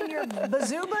thighs. And your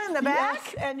bazooba in the back.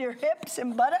 Yes, and your hips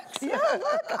and buttocks. Yeah,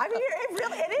 look, I mean,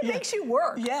 it makes you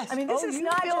work. Yes. I mean, this is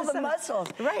not feel just the muscles.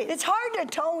 Right. It's hard to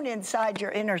tone inside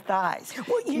your inner thighs.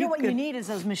 Well, you know what you need is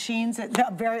those machines, the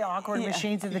very awkward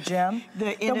machines at the gym.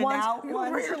 The in and out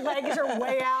ones. Where your legs are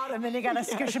way out, and then you got to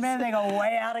squish them in, and they go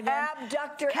way out again.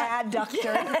 Abductor,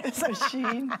 adductor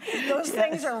machine. Those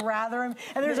things are rather, and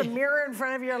there's a mirror in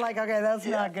front of you, you're like, okay, that's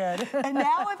not good. And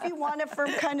now if you want to firm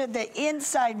kind of the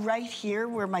inside right here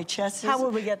where my chest is. How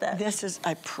would we get that? This is,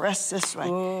 I press this way.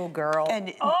 Oh, girl.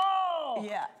 And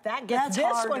yeah, that gets this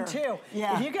harder. One too.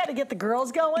 Yeah. If you got to get the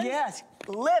girls going. Yes.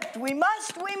 Lift. We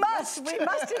must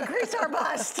increase our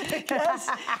bust. Yes.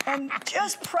 And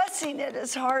just pressing it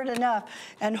is hard enough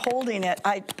and holding it.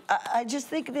 I just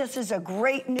think this is a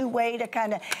great new way to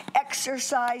kind of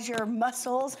exercise your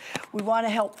muscles. We want to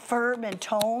help firm and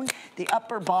tone the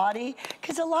upper body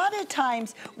because a lot of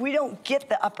times we don't get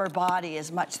the upper body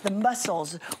as much. The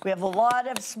muscles, we have a lot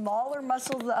of smaller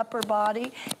muscles in the upper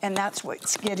body and that's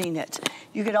what's getting it.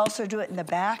 You could also do it in the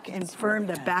back and firm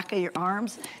the back of your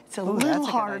arms. It's a little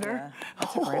harder.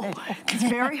 That's a great idea. It's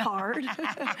very hard,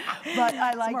 but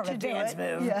I like to do it.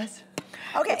 Move. Yes.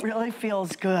 Okay. It really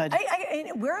feels good.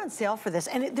 We're on sale for this,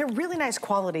 and they're really nice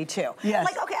quality too. Yes.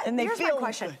 Like, okay, and here's my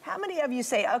question. Good. How many of you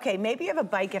say, okay, maybe you have a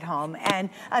bike at home, and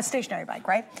a stationary bike,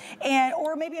 right?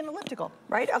 Or maybe an elliptical,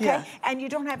 right? Okay. Yeah. And you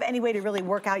don't have any way to really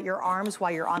work out your arms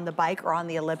while you're on the bike or on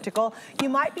the elliptical. You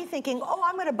might be thinking, oh,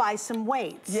 I'm gonna buy some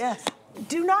weights. Yes.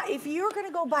 Do not, if you're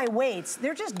gonna go buy weights,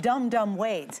 they're just dumb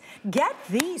weights. Get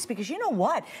these, because you know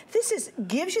what? This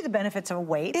gives you the benefits of a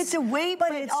weight. It's a weight,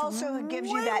 but it also gives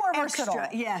you that extra.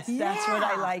 Yes, that's what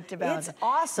I liked about it. It's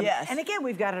awesome. Yes. And again,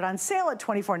 we've got it on sale at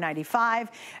 $24.95.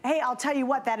 Hey, I'll tell you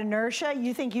what, that inertia,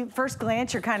 you think first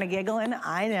glance, you're kind of giggling.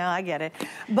 I know, I get it.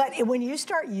 But when you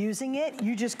start using it,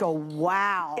 you just go,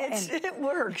 wow. It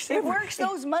works. It works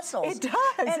those muscles. It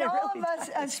does. And all of us,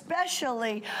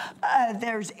 especially,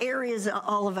 there's areas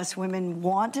all of us women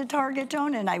want to target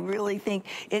tone, and I really think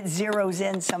it zeroes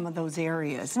in some of those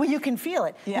areas. Well, you can feel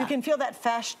it. Yeah. You can feel that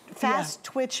fast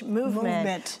twitch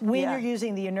movement when you're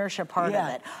using the inertia part of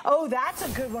it. Oh, that's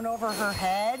a good one over her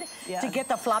head to get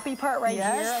the floppy part right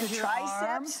here. The triceps.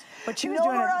 Arms. But she was no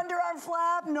more underarm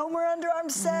flap, no more underarm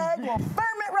sag. We'll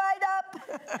firm it right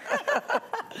up.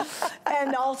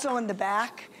 And also in the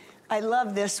back. I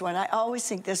love this one. I always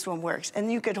think this one works.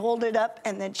 And you could hold it up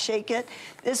and then shake it.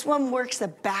 This one works the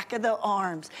back of the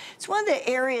arms. It's one of the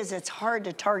areas that's hard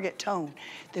to target tone.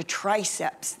 The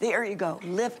triceps. There you go.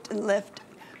 Lift and lift.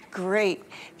 Great.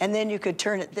 And then you could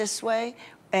turn it this way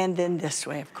and then this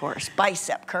way, of course.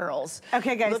 Bicep curls.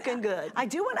 Okay, guys. Looking good. I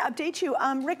do want to update you.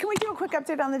 Rick, can we do a quick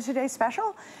update on the Today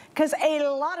Special? Because a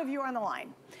lot of you are on the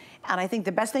line. And I think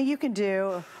the best thing you can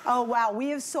do, oh wow, we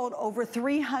have sold over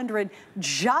 300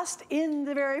 just in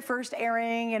the very first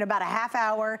airing in about a half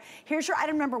hour. Here's your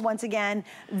item number once again.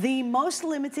 The most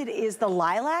limited is the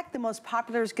lilac. The most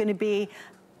popular is gonna be,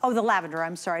 oh, the lavender,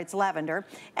 I'm sorry, it's lavender.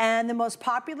 And the most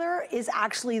popular is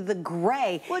actually the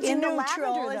gray. Well, it's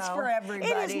neutral, it's for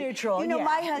everybody. It is neutral, you know,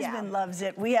 my husband loves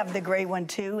it. We have the gray one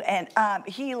too, and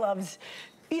he loves,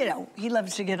 you know, he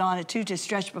loves to get on it too, to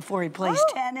stretch before he plays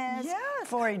tennis,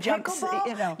 before he jumps,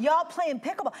 you know. Y'all playing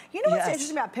pickleball. You know what's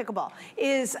interesting about pickleball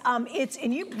is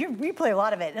and you play a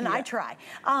lot of it, and I try,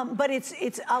 but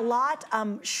it's a lot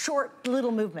short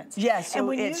little movements. Yes, so and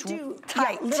when it's you do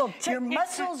tight. your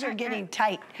muscles are getting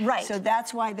tight. Right. So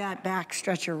that's why that back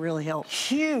stretcher really helps.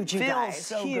 Huge, you guys. Feels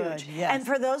so huge. good. Yes. And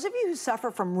for those of you who suffer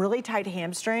from really tight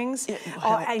hamstrings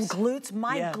and glutes,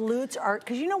 my glutes are,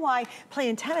 because you know why?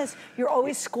 Playing tennis, you're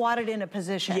always squatted in a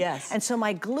position. Yes. And so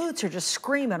my glutes are just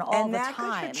screaming all the time. And that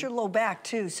could hit your low back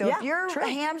too. So if your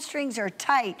hamstrings are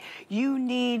tight, you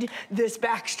need this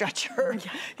back stretcher.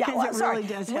 Well, it really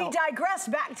does help. We digress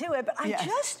back to it, but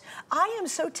I am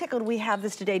so tickled we have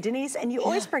this today, Denise, and you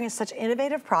always bring us such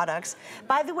innovative products.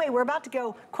 By the way, we're about to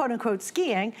go quote unquote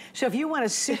skiing. So if you want a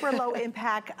super low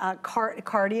impact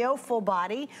cardio, full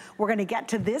body, we're gonna get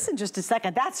to this in just a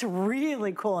second. That's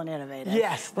really cool and innovative.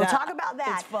 Yes. We'll talk about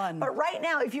that. It's fun. But right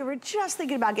now, if you were just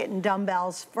thinking about getting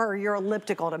dumbbells for your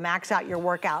elliptical to max out your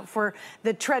workout, for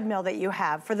the treadmill that you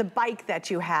have, for the bike that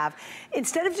you have,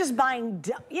 instead of just buying,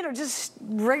 you know, just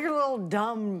regular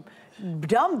little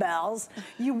dumbbells,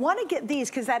 you want to get these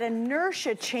because that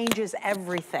inertia changes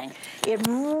everything. It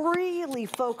really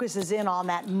focuses in on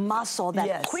that muscle,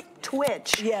 that quick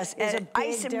twitch. Yes, is and a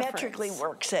big isometrically difference.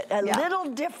 Works it. A little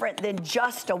different than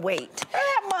just a weight.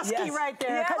 That musky right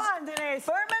there. Come on, Denise.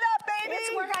 Firm it up, baby.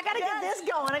 It's work. I got to get this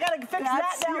going. I got to fix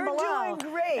that down below. You're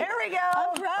doing great. There we go.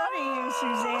 I'm proud of you,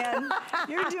 Suzanne.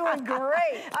 You're doing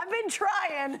great. I've been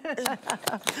trying.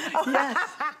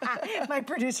 My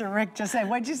producer, Rick, just said,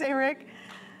 what'd you say, Rick?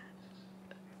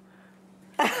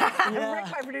 Rick,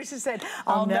 my producer, said,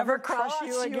 I'll never cross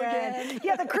you again.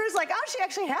 Yeah, the crew's like, oh, she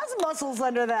actually has muscles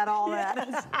under that, all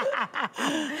that.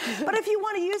 But if you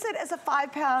want to use it as a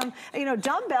 5-pound, you know,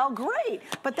 dumbbell, great.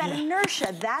 But that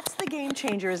inertia, that's the game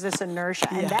changer, is this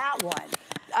inertia. And that one.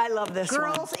 I love this one.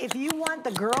 Girls, if you want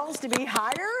the girls to be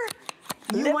higher,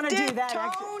 you want to do that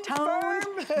tone,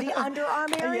 the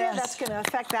underarm area. That's going to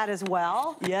affect that as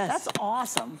well. Yes, that's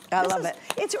awesome. I love it.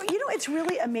 It's, you know, it's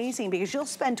really amazing because you'll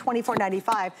spend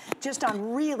 $24.95 just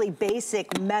on really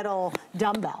basic metal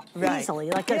dumbbell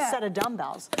easily, like a set of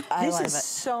dumbbells. This is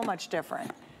so much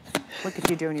different. Look at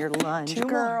you doing your lunge,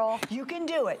 girl. You can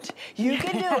do it. You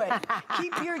can do it.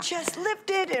 Keep your chest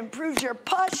lifted, improves your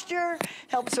posture,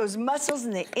 helps those muscles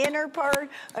in the inner part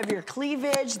of your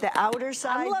cleavage, the outer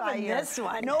side. I'm loving this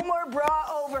one. No more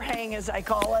bra overhang, as I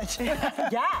call it.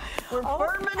 We're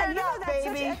firming it up,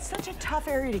 baby. It's such a tough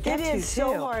area to get to, It is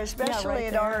so hard, especially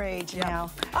at our age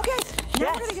now. Okay,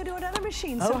 now we're going to go do another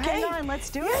machine. So hang on, let's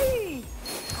do it.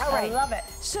 All right. I love it.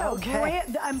 So,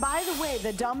 and by the way,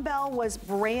 the dumbbell was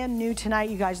brand new tonight.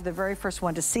 You guys are the very first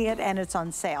one to see it, and it's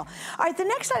on sale. All right, the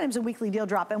next item is a weekly deal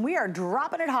drop, and we are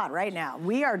dropping it hot right now.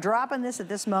 We are dropping this at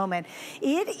this moment.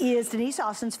 It is Denise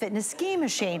Austin's Fitness ski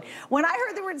machine. When I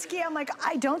heard the word ski, I'm like,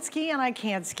 I don't ski and I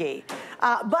can't ski.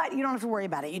 But you don't have to worry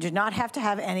about it. You do not have to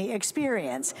have any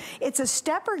experience. It's a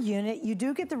stepper unit. You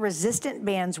do get the resistant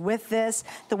bands with this.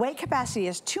 The weight capacity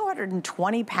is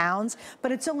 220 pounds,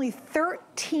 but it's only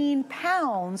 13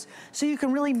 pounds, so you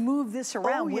can really move this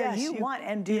around where you want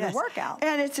and do the workout.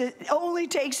 And it only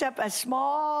takes up a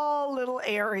small little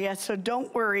area, so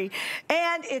don't worry.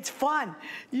 And it's fun.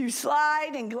 You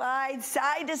slide and glide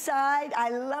side to side. I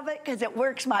love it because it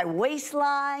works my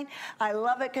waistline. I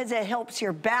love it because it helps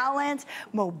your balance,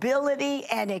 mobility,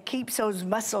 and it keeps those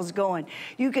muscles going.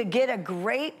 You could get a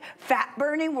great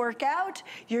fat-burning workout.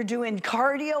 You're doing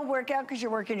cardio workout because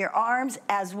you're working your arms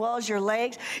as well as your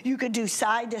legs. You could do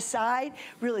side to side,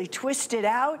 really twist it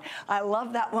out. I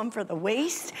love that one for the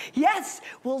waist. Yes,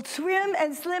 we'll trim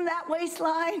and slim that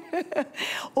waistline.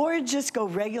 Or just go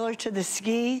regular to the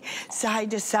ski,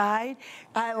 side to side.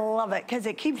 I love it because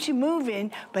it keeps you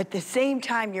moving, but at the same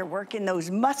time you're working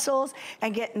those muscles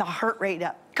and getting the heart rate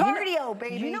up. Cardio,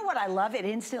 baby. You know what I love? It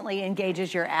instantly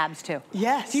engages your abs too.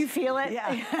 Yes. Do you feel it?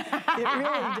 Yeah, it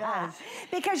really does.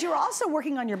 Because you're also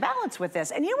working on your balance with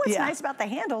this. And you know what's nice about the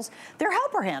handles? They're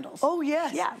helper handles. Oh,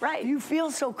 yes. Yeah, right. You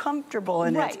feel so comfortable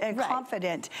in it and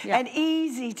confident and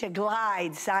easy to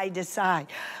glide side to side.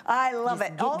 I love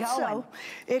it. Also,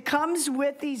 it comes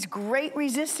with these great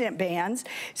resistant bands,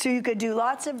 so you could do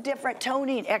lots of different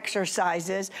toning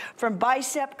exercises, from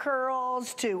bicep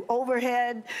curls to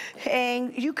overhead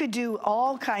hang. You could do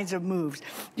all kinds of moves.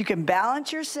 You can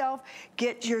balance yourself,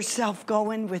 get yourself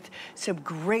going with some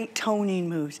great toning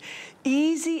moves.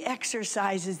 Easy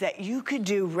exercises that you could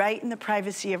do right in the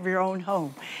privacy of your own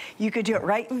home. You could do it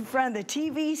right in front of the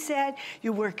TV set.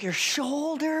 You work your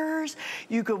shoulders.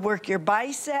 You could work your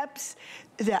biceps,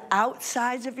 the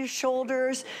outsides of your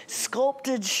shoulders,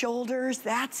 sculpted shoulders,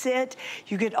 that's it.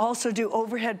 You could also do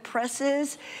overhead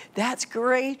presses, that's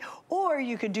great. Or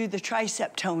you could do the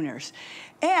tricep toners.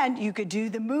 And you could do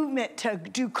the movement to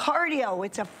do cardio.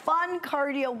 It's a fun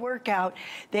cardio workout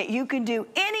that you can do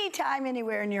anytime,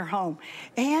 anywhere in your home.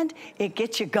 And it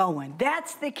gets you going.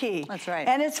 That's the key. That's right.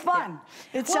 And it's fun.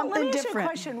 It's something different. Let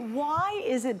me ask you a question. Why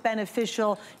is it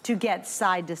beneficial to get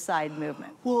side-to-side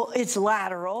movement? Well, it's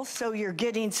lateral, so you're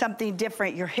getting something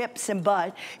different, your hips and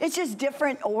butt. It's just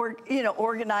different,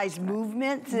 organized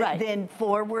movements than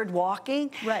forward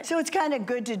walking. Right. So it's kind of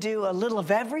good to do a little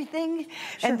of everything.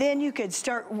 And then you could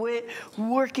start with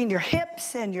working your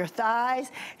hips and your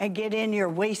thighs and get in your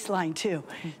waistline too.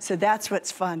 So that's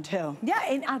what's fun too. Yeah,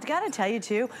 and I've got to tell you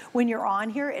too, when you're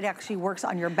on here, it actually works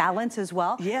on your balance as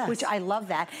well. Yes. Which I love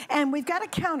that. And we've got a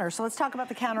counter, so let's talk about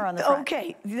the counter on the front.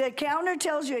 Okay, the counter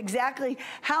tells you exactly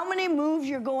how many moves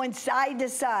you're going side to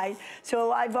side.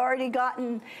 So I've already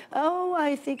gotten,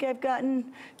 I think I've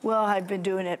gotten, well, I've been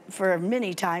doing it for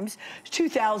many times,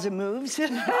 2,000 moves. All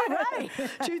right.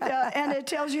 2,000, and it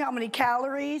tells you how many calories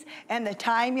and the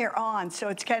time you're on. So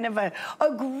it's kind of a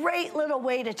great little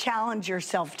way to challenge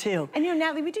yourself too. And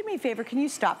Natalie, would you do me a favor? Can you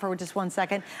stop for just 1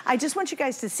 second? I just want you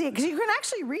guys to see it, because you can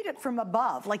actually read it from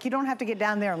above. Like, you don't have to get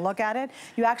down there and look at it.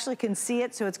 You actually can see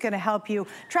it, so it's going to help you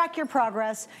track your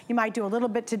progress. You might do a little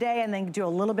bit today and then do a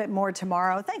little bit more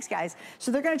tomorrow. Thanks, guys.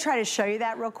 So they're going to try to show you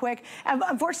that real quick.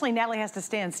 Unfortunately, Natalie has to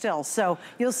stand still, so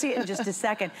you'll see it in just a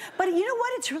second. But you know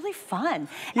what? It's really fun.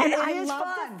 And I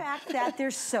love the fact that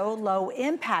they're so low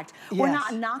impact. We're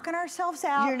not knocking ourselves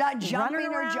out. You're not jumping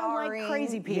or jarring like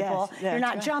crazy people. Yes, you're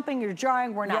not jumping, you're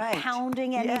jarring. We're not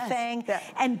pounding anything.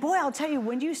 And boy, I'll tell you,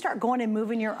 when you start going and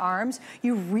moving your arms,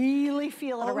 you really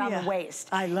feel it around the waist.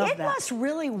 I love that. It must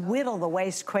really whittle the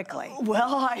waist quickly.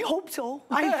 Well, I hope so.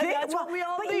 I think that's what we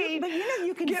all need. But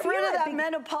you can get rid of that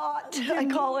menopause. I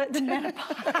call it the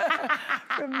menopause.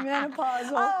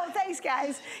 Menopausal. Oh, thanks,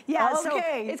 guys. Yeah.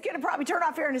 Okay. So it's going to probably turn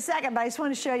off here in a second, but I just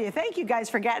want to show you. Thank you guys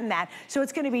for getting that. So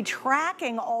it's going to be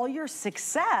tracking all your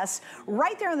success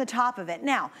right there on the top of it.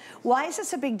 Now, why is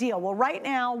this a big deal? Well, right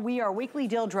now we are weekly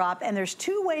deal drop, and there's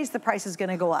 2 ways the price is going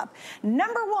to go up.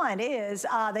 Number 1 is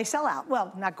they sell out.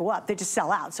 Well, not go up, they just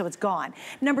sell out, so it's gone.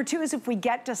 Number 2 is if we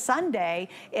get to Sunday,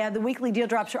 the weekly deal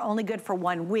drops are only good for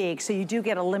 1 week, so you do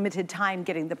get a limited time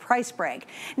getting the price break.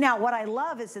 Now, what I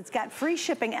love is it's got free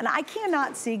shipping, and I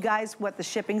cannot see, guys, what the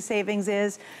shipping savings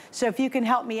is. So if you can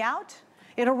help me out,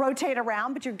 it'll rotate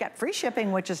around, but you've got free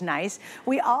shipping, which is nice.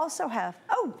 We also have,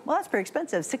 well, that's pretty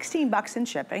expensive, 16 bucks in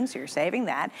shipping, so you're saving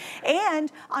that.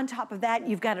 And on top of that,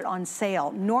 you've got it on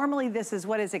sale. Normally this is,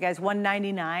 what is it, guys,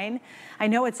 $199? I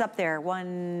know it's up there,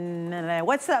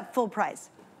 what's the full price?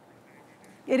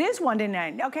 It is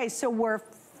 $1.99. Okay, so we're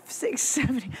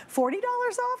 $6.70, $40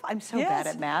 off? I'm so bad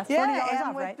at math. Yeah, $40 and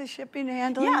off, with right? the shipping and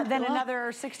handling. Yeah, then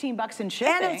another $16 in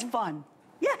shipping. And it's fun.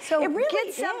 Yeah, so it really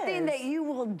get something is. that you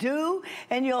will do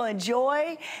and you'll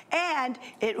enjoy, and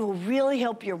it will really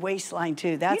help your waistline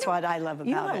too. That's what I love about it.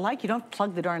 You know what I like? You don't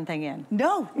plug the darn thing in.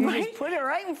 No, you just put it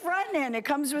right in front, and it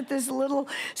comes with this little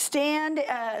stand,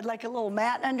 like a little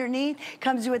mat underneath.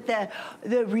 Comes with the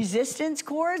resistance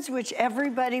cords, which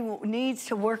everybody needs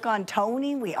to work on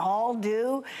toning. We all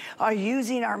do.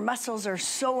 Using our muscles are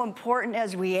so important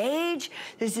as we age.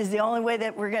 This is the only way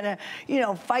that we're gonna,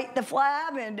 fight the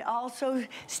flab and also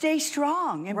stay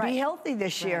strong and be healthy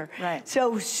this year. Right.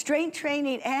 So strength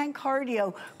training and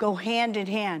cardio go hand in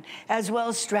hand, as well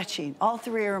as stretching. All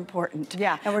three are important.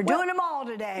 Yeah. And we're doing them all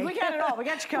today. We got it all. We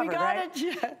got you covered, we got right?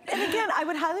 it. And again, I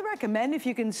would highly recommend, if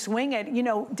you can swing it,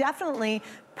 definitely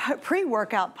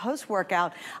pre-workout,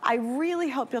 post-workout. I really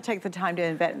hope you'll take the time to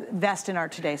invest in our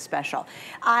today's special.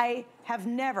 I have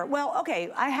never,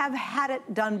 I have had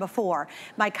it done before.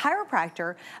 My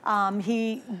chiropractor,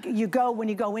 when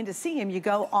you go in to see him, you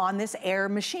go on this air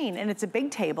machine, and it's a big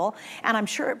table, and I'm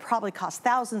sure it probably costs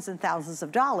thousands and thousands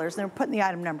of dollars, and they're putting the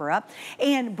item number up,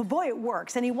 but boy, it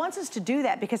works. And he wants us to do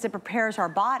that because it prepares our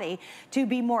body to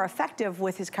be more effective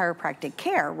with his chiropractic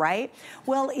care, right?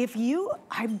 Well,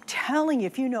 I'm telling you,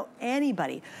 if you know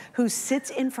anybody who sits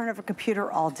in front of a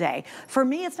computer all day, for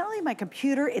me, it's not only my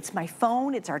computer, it's my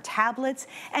phone, it's our tablets,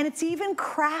 and it's even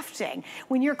crafting.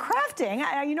 When you're crafting,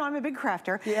 I'm a big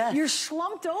crafter, you're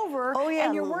slumped over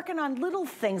and you're working on little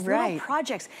things, little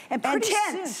projects, and pretty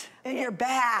tense in your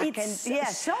back.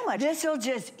 It's so much. This will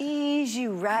just ease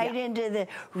you right into the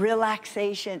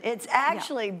relaxation. It's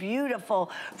actually beautiful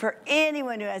for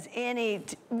anyone who has any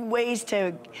ways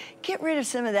to get rid of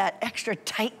some of that extra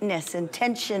tightness and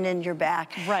tension in your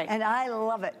back. Right. And I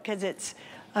love it because it's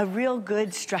a real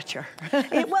good stretcher.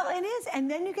 It is,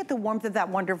 and then you get the warmth of that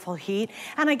wonderful heat.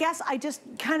 And I guess I just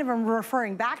kind of am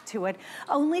referring back to it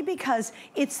only because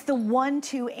it's the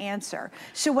 1-2 answer.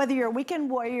 So whether you're a weekend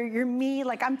warrior, you're me,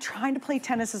 like I'm trying to play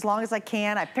tennis as long as I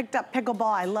can. I picked up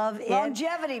pickleball, I love it.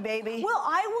 Longevity, baby. Well,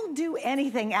 I will do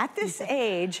anything at this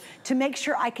age to make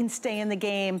sure I can stay in the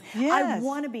game. I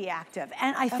want to be active.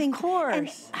 And I think, of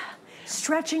course.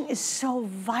 Stretching is so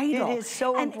vital. It is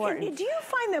so important. And do you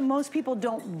find that most people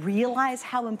don't realize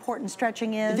how important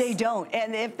stretching is? They don't.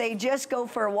 And if they just go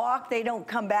for a walk, they don't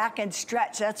come back and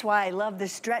stretch. That's why I love the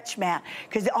stretch mat.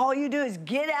 Because all you do is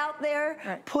get out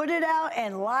there, put it out,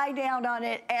 and lie down on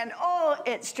it. And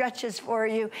it stretches for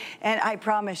you. And I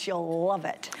promise you'll love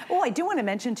it. Oh, I do want to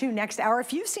mention too, next hour,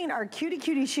 if you've seen our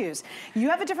cutie shoes, you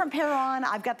have a different pair on.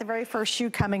 I've got the very first shoe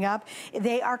coming up.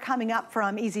 They are coming up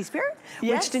from Easy Spirit,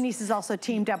 which Denise is also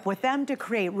teamed up with them to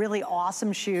create really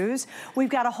awesome shoes. We've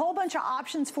got a whole bunch of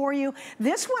options for you.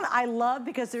 This one I love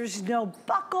because there's no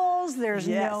buckles, there's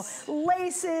no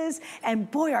laces,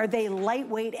 and boy, are they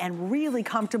lightweight and really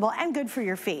comfortable and good for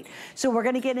your feet. So we're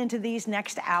gonna get into these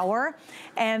next hour,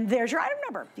 and there's your item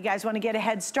number. If you guys wanna get a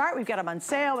head start, we've got them on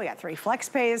sale. We got 3 flex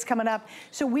pays coming up.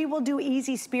 So we will do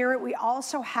Easy Spirit. We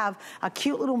also have a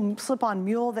cute little slip-on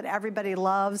mule that everybody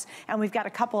loves, and we've got a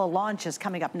couple of launches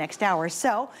coming up next hour.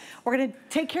 So we're gonna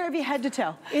take care of you head to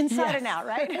toe, inside and out,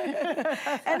 right?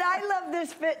 And I love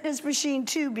this fitness machine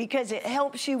too because it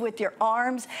helps you with your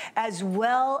arms as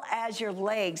well as your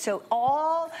legs. So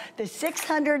all the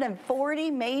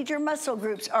 640 major muscle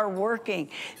groups are working.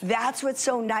 That's what's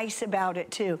so nice about it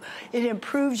too. It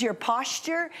improves your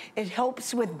posture, it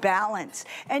helps with balance,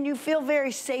 and you feel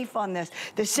very safe on this.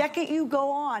 The second you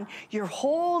go on, you're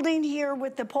holding here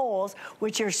with the poles,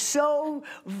 which are so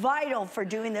vital for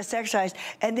doing this exercise,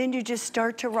 and then you just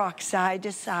start to rock side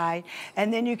to side,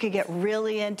 and then you could get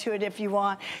really into it if you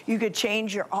want. You could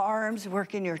change your arms,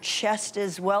 work in your chest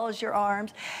as well as your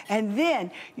arms, and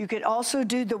then you could also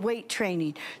do the weight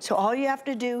training. So all you have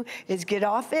to do is get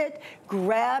off it,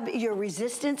 grab your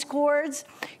resistance cords,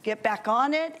 get back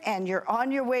on it, and you're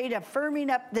on your way to firming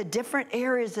up the different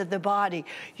areas of the body.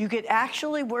 You could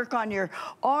actually work on your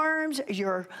arms,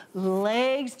 your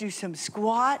legs, do some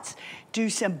squats, do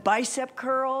some bicep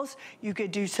curls. You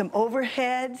could do some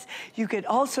overheads. You could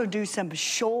also do some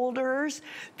shoulders,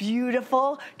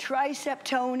 beautiful, tricep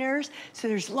toners. So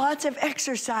there's lots of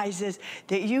exercises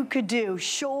that you could do.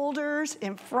 Shoulders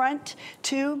in front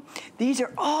too. These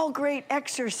are all great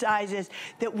exercises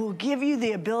that will give you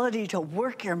the ability to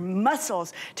work your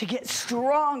muscles, to get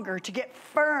stronger, to get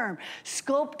firm,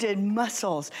 sculpted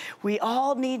muscles. We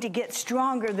all need to get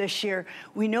stronger this year.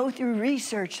 We know through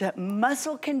research that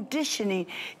muscle conditioning conditioning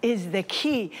is the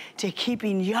key to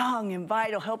keeping young and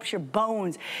vital, helps your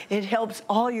bones, it helps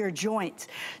all your joints.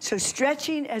 So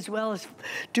stretching as well as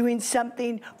doing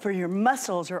something for your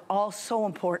muscles are all so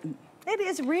important. It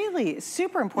is really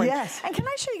super important. Yes. And can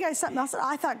I show you guys something else?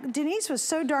 I thought Denise was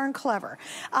so darn clever.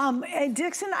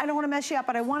 Dixon, I don't want to mess you up,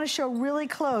 but I want to show really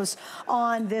close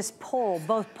on this pole,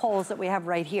 both poles that we have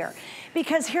right here.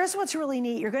 Because here's what's really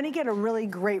neat. You're going to get a really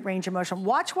great range of motion.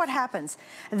 Watch what happens.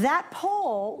 That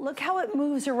pole, look how it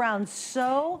moves around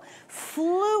so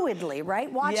fluidly,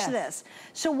 right? Watch this.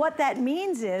 So what that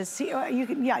means is, see, you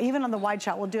can, yeah, even on the wide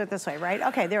shot, we'll do it this way, right?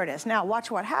 Okay, there it is. Now watch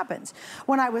what happens.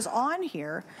 When I was on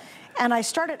here, and I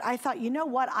thought, you know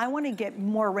what? I want to get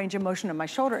more range of motion in my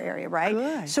shoulder area, right?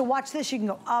 Good. So watch this. You can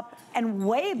go up and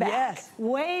way back. Yes.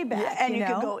 Way back. Yeah, and you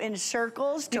could go in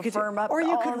circles to firm up. Or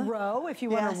you could row if you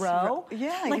want to row.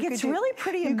 Yeah. Like it's really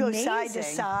pretty amazing. You go side to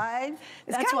side.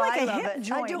 It's kind of like a hip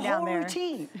joint I do a down whole there.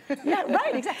 routine. Yeah,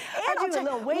 right, exactly. And I do a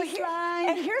little waistline.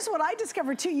 And here's what I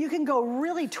discovered too. You can go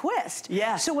really twist.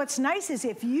 Yeah. So what's nice is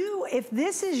if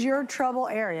this is your trouble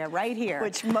area right here.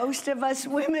 Which most of us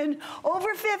women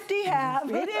over 50 have.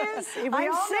 It is.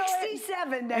 I'm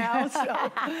 67 now,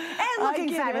 so. And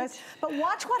looking fabulous. But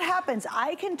watch what happens.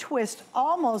 I can twist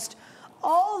almost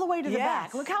all the way to the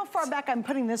back. Look how far back I'm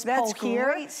putting this pole here.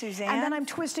 That's great, Suzanne. And then I'm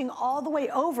twisting all the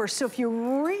way over. So if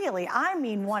you really, I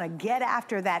mean, want to get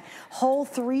after that whole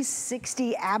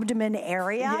 360 abdomen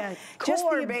area.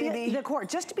 Core, baby. The core.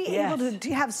 Just to be able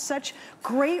to have such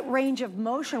great range of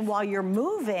motion while you're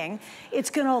moving, it's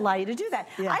going to allow you to do that.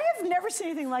 I have never seen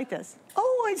anything like this.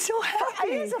 Oh, I'm so happy.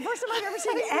 It's the first time I've ever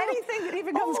seen anything that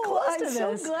even comes close to this.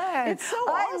 I'm so glad. It's so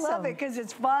awesome. I love it because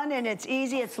it's fun and it's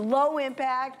easy. It's low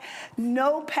impact,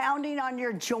 no pounding on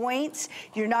your joints.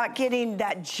 You're not getting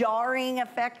that jarring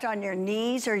effect on your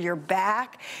knees or your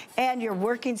back, and you're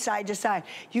working side to side.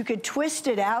 You could twist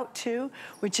it out too,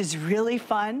 which is really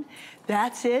fun.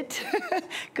 That's it.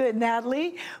 Good,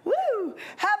 Natalie. Woo!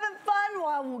 Having fun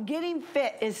while getting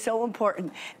fit is so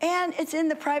important. And it's in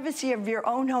the privacy of your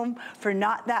own home for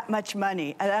not that much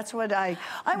money. And that's what I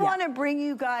want to bring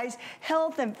you guys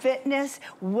health and fitness,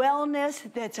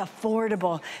 wellness that's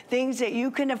affordable. Things that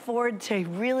you can afford to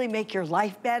really make your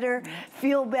life better,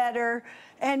 feel better,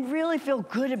 and really feel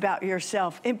good about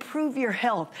yourself, improve your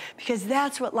health, because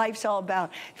that's what life's all about.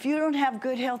 If you don't have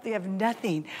good health, you have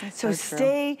nothing. So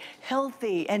stay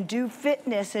healthy and do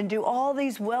fitness and do all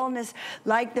these wellness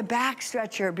like the back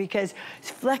stretcher, because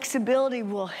flexibility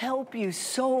will help you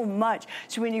so much.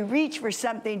 So when you reach for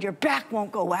something, your back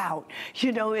won't go out.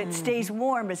 You know, it stays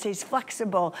warm, it stays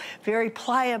flexible, very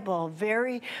pliable,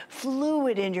 very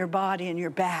fluid in your body and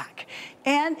your back.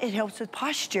 And it helps with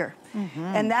posture.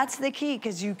 And that's the key,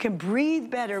 because you can breathe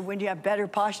better when you have better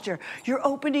posture. You're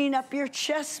opening up your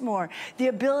chest more, the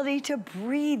ability to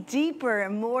breathe deeper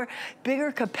and more,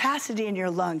 bigger capacity in your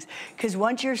lungs. Because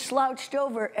once you're slouched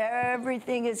over,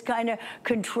 everything is kind of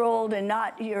controlled and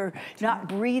you're not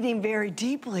breathing very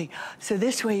deeply. So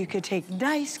this way you could take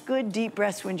nice, good, deep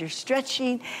breaths when you're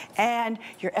stretching and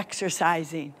you're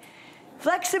exercising.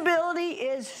 Flexibility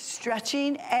is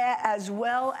stretching as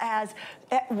well as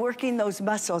working those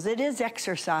muscles. It is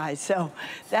exercise, so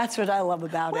that's what I love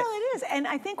about it. Well, it is, and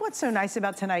I think what's so nice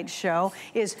about tonight's show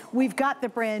is we've got the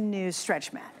brand new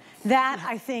stretch mat. That,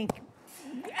 I think,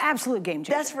 absolute game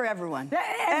changer. That's for everyone.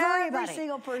 Everybody. Every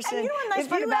single person. And you know what nice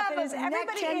part about that is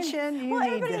everybody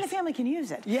everybody in the family can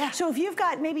use it. Yeah. So if you've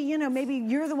got maybe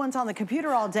you're the ones on the computer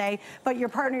all day, but your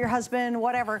partner, your husband,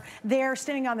 whatever, they're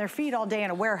standing on their feet all day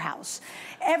in a warehouse.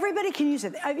 Everybody can use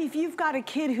it. If you've got a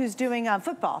kid who's doing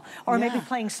football or maybe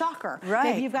playing soccer,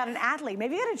 maybe you've got an athlete,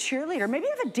 maybe you got a cheerleader, maybe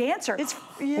you have a dancer. Wait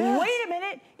a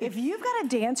minute. If you've got a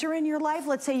dancer in your life,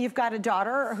 let's say you've got a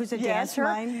daughter who's a dancer.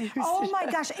 Oh my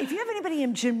gosh, if you have anybody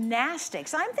in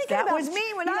gymnastics, I'm thinking about— That was me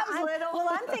when I was little. Well,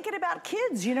 I'm thinking about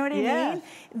kids, you know what I mean?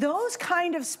 Those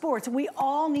kind of sports, we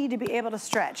all need to be able to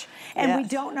stretch. And we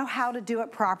don't know how to do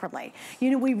it properly.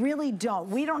 You know, we really don't.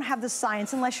 We don't have the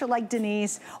science unless you're like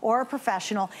Denise or a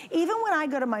professional. Even when I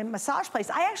go to my massage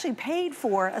place, I actually paid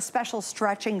for a special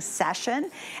stretching session,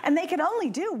 and they can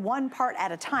only do one part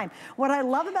at a time. What I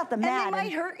love about the mat— And they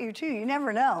might hurt you too, you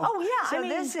never know. Oh yeah, so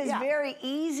this is very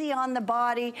easy on the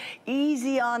body,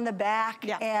 easy on the back,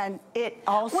 and it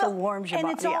also warms your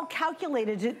body. And it's all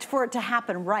calculated for it to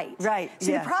happen right. Right,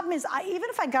 See, the problem is, even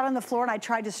if I got on the floor and I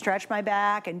tried to stretch my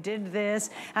back and did this,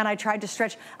 and I tried to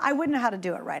stretch, I wouldn't know how to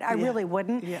do it right. I really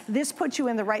wouldn't. This puts you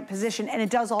in the right position, and it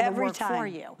does all the work for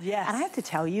you. Yes. And I have to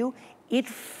tell you, it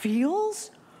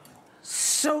feels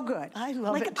so good. I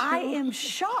love it too. I am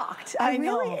shocked. I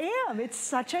really am. It's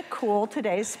such a cool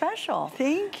today's special.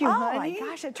 Thank you, honey. Oh my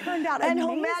gosh, it turned out amazing.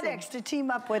 amazing. And Homedics to team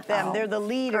up with them. They're the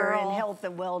leader in health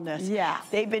and wellness. Yeah.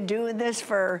 They've been doing this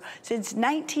since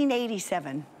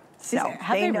 1987. So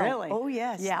have they really? Oh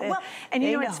yes. Yeah. Well, and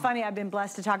you know what's funny? I've been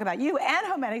blessed to talk about you and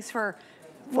Homedics for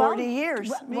 40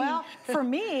 years. Well, for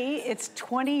me, it's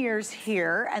 20 years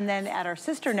here, and then at our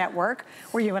sister network,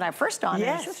 where you and I first on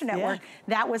our sister network,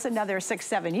 that was another 6,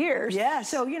 7 years. Yes.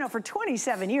 So, you know, for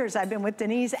 27 years, I've been with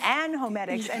Denise and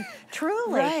Homedics, and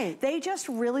truly, they just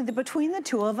really, between the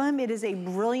two of them, it is a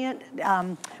brilliant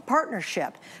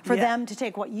partnership for them to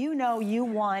take what you know, you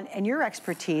want, and your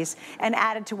expertise, and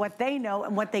add it to what they know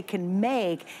and what they can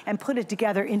make, and put it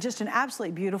together in just an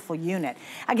absolutely beautiful unit.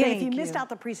 Again, if you missed out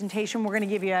the presentation, we're going to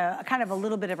give you a kind of a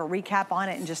little bit of a recap on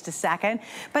it in just a second.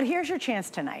 But here's your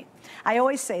chance tonight. I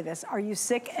always say this, are you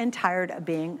sick and tired of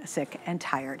being sick and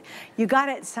tired? You got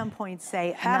to at some point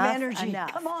say, have energy,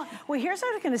 enough. Come on. Well, here's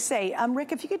what I was going to say.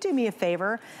 Rick, if you could do me a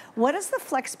favor, what is the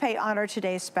FlexPay on our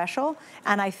today's special?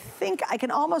 And I think I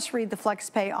can almost read the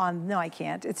FlexPay on, no I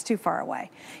can't, it's too far away.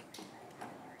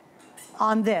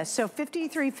 On this, so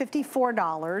 $53,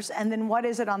 $54, and then what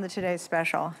is it on the today's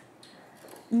special?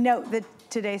 No, the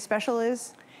today's special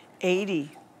is?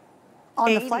 80.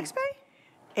 On the FlexPay?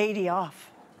 80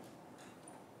 off.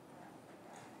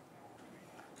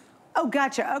 Oh,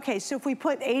 gotcha. Okay, so if we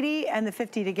put 80 and the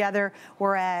 50 together,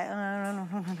 we're at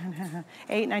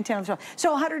 8, 9, 10, 12.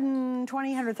 So 120,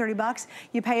 130 bucks.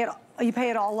 You pay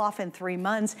it all off in 3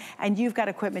 months, and you've got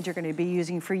equipment you're going to be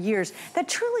using for years. That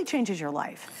truly changes your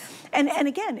life. And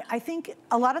again, I think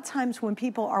a lot of times when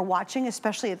people are watching,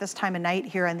 especially at this time of night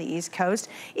here on the East Coast,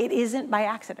 it isn't by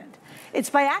accident. It's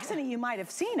by accident you might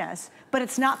have seen us, but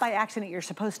it's not by accident you're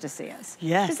supposed to see us.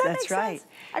 Yes, Does that that's make right.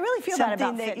 sense? I really feel that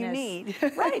about fitness. fitness. You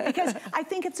need. Right, because I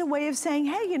think it's a way of saying,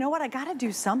 hey, you know what, I got to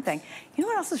do something. You know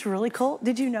what else is really cool?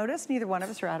 Did you notice neither one of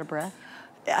us are out of breath?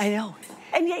 I know.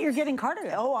 And yet you're getting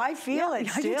cardio. Oh, I feel it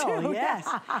still, yes.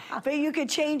 But you could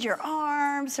change your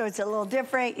arms so it's a little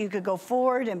different. You could go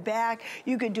forward and back.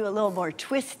 You could do a little more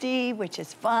twisty, which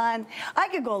is fun. I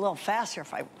could go a little faster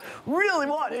if I really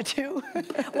wanted to.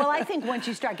 Well, I think once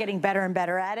you start getting better and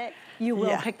better at it, you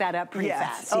will pick that up pretty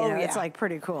fast. You know, it's like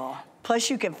pretty cool. Plus,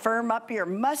 you can firm up your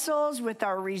muscles with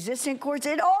our resistant cords.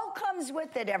 It all comes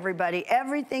with it, everybody.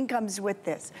 Everything comes with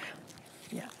this.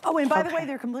 Yeah. Oh, and by the way,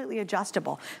 they're completely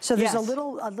adjustable. So there's a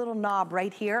little knob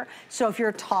right here. So if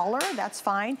you're taller, that's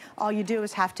fine. All you do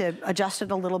is have to adjust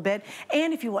it a little bit.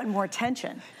 And if you want more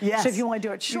tension. Yes. So if you want to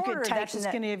do it shorter, that's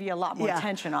just going to give you a lot more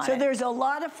tension on it. So there's a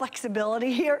lot of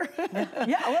flexibility here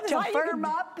to firm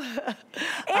up.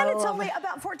 And it's only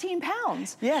about 14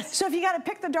 pounds. Yes. So if you got to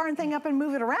pick the darn thing up and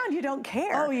move it around, you don't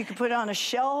care. Oh, you could put it on a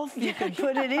shelf. You could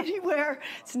put it anywhere.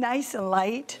 It's nice and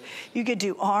light. You could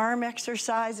do arm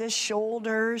exercises, shoulders.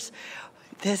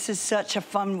 This is such a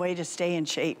fun way to stay in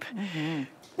shape.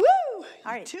 Woo!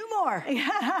 All right, 2 more.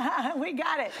 We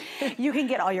got it. You can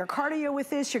get all your cardio with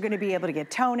this. You're going to be able to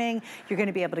get toning. You're going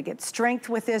to be able to get strength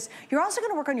with this. You're also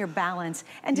going to work on your balance.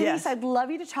 And Denise, I'd love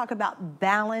you to talk about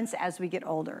balance as we get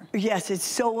older. Yes, it's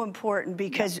so important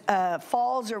because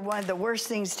falls are one of the worst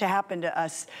things to happen to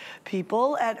us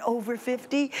people at over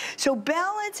 50. So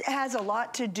balance has a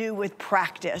lot to do with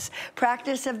practice.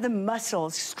 Practice of the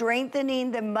muscles,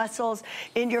 strengthening the muscles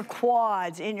in your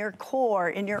quads, in your core,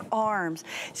 in your arms.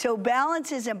 So balance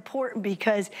is important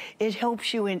because it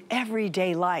helps you in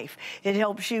everyday life. It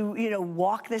helps you, you know,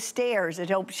 walk the stairs. It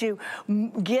helps you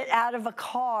get out of a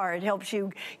car. It helps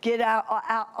you get out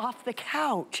off the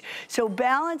couch. So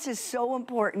balance is so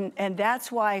important, and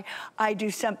that's why I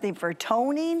do something for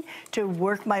toning to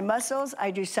work my muscles.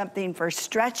 I do something for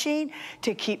stretching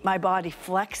to keep my body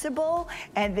flexible,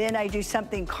 and then I do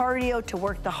something cardio to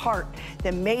work the heart,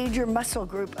 the major muscle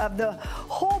group of the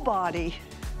whole body.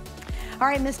 All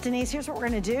right, Miss Denise, here's what we're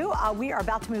going to do. We are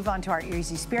about to move on to our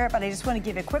Easy Spirit, but I just want to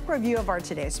give a quick review of our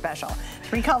today's special.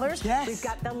 3 colors. Yes. We've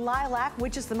got the lilac,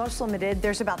 which is the most limited.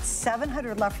 There's about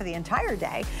 700 left for the entire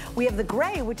day. We have the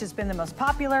gray, which has been the most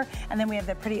popular, and then we have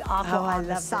the pretty aqua on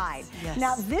the side. Yes.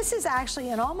 Now, this is actually,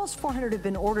 and almost 400 have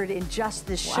been ordered in just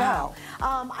this show.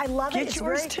 I love it. Get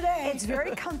yours today. It's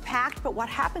very compact, but what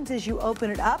happens is you open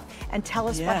it up and tell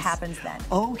us what happens then.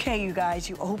 Okay, you guys,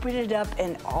 you open it up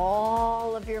and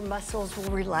all of your muscles muscles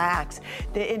will relax.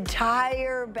 The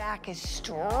entire back is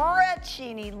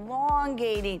stretching,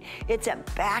 elongating. It's a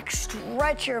back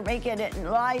stretcher, making it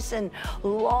nice and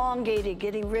elongated,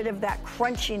 getting rid of that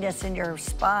crunchiness in your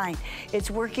spine.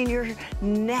 It's working your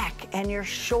neck and your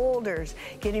shoulders,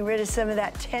 getting rid of some of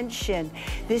that tension.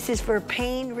 This is for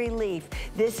pain relief.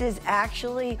 This is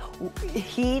actually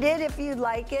heated if you'd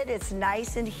like it. It's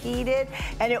nice and heated,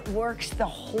 and it works the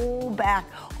whole back,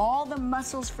 all the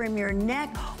muscles from your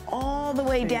neck all the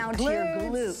way down to your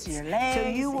glutes, your legs, so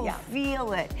you will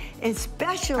feel it,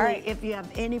 especially if you have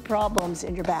any problems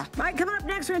in your back. All right, coming up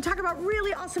next, we're going to talk about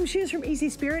really awesome shoes from Easy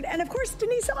Spirit, and of course,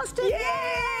 Denise Austin. Yay!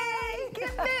 Get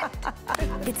fit!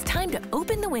 It's time to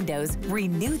open the windows,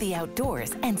 renew the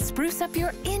outdoors, and spruce up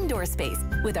your indoor space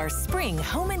with our spring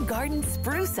home and garden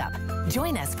spruce up.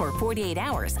 Join us for 48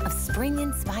 hours of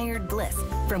spring-inspired bliss,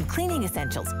 from cleaning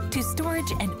essentials to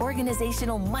storage and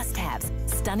organizational must-haves,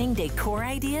 stunning decor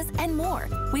ideas, and more.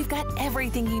 We've got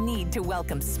everything you need to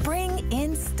welcome spring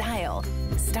in style.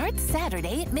 Starts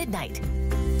Saturday at midnight.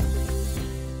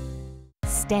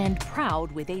 Stand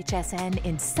proud with HSN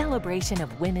in celebration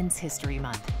of Women's History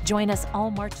Month. Join us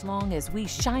all March long as we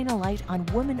shine a light on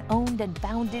women-owned and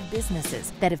founded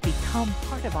businesses that have become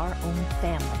part of our own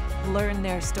family. Learn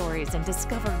their stories and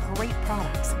discover great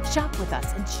products. Shop with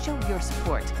us and show your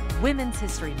support. Women's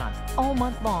History Month, all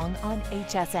month long on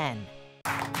HSN.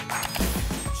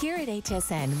 Here at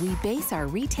HSN, we base our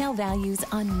retail values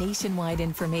on nationwide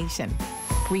information.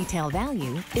 Retail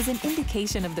value is an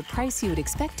indication of the price you would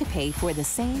expect to pay for the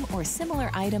same or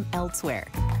similar item elsewhere,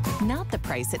 not the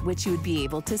price at which you would be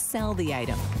able to sell the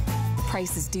item.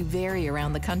 Prices do vary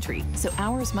around the country, so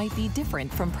ours might be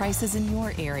different from prices in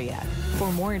your area.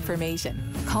 For more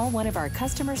information, call one of our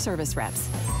customer service reps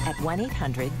at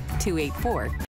 1-800-284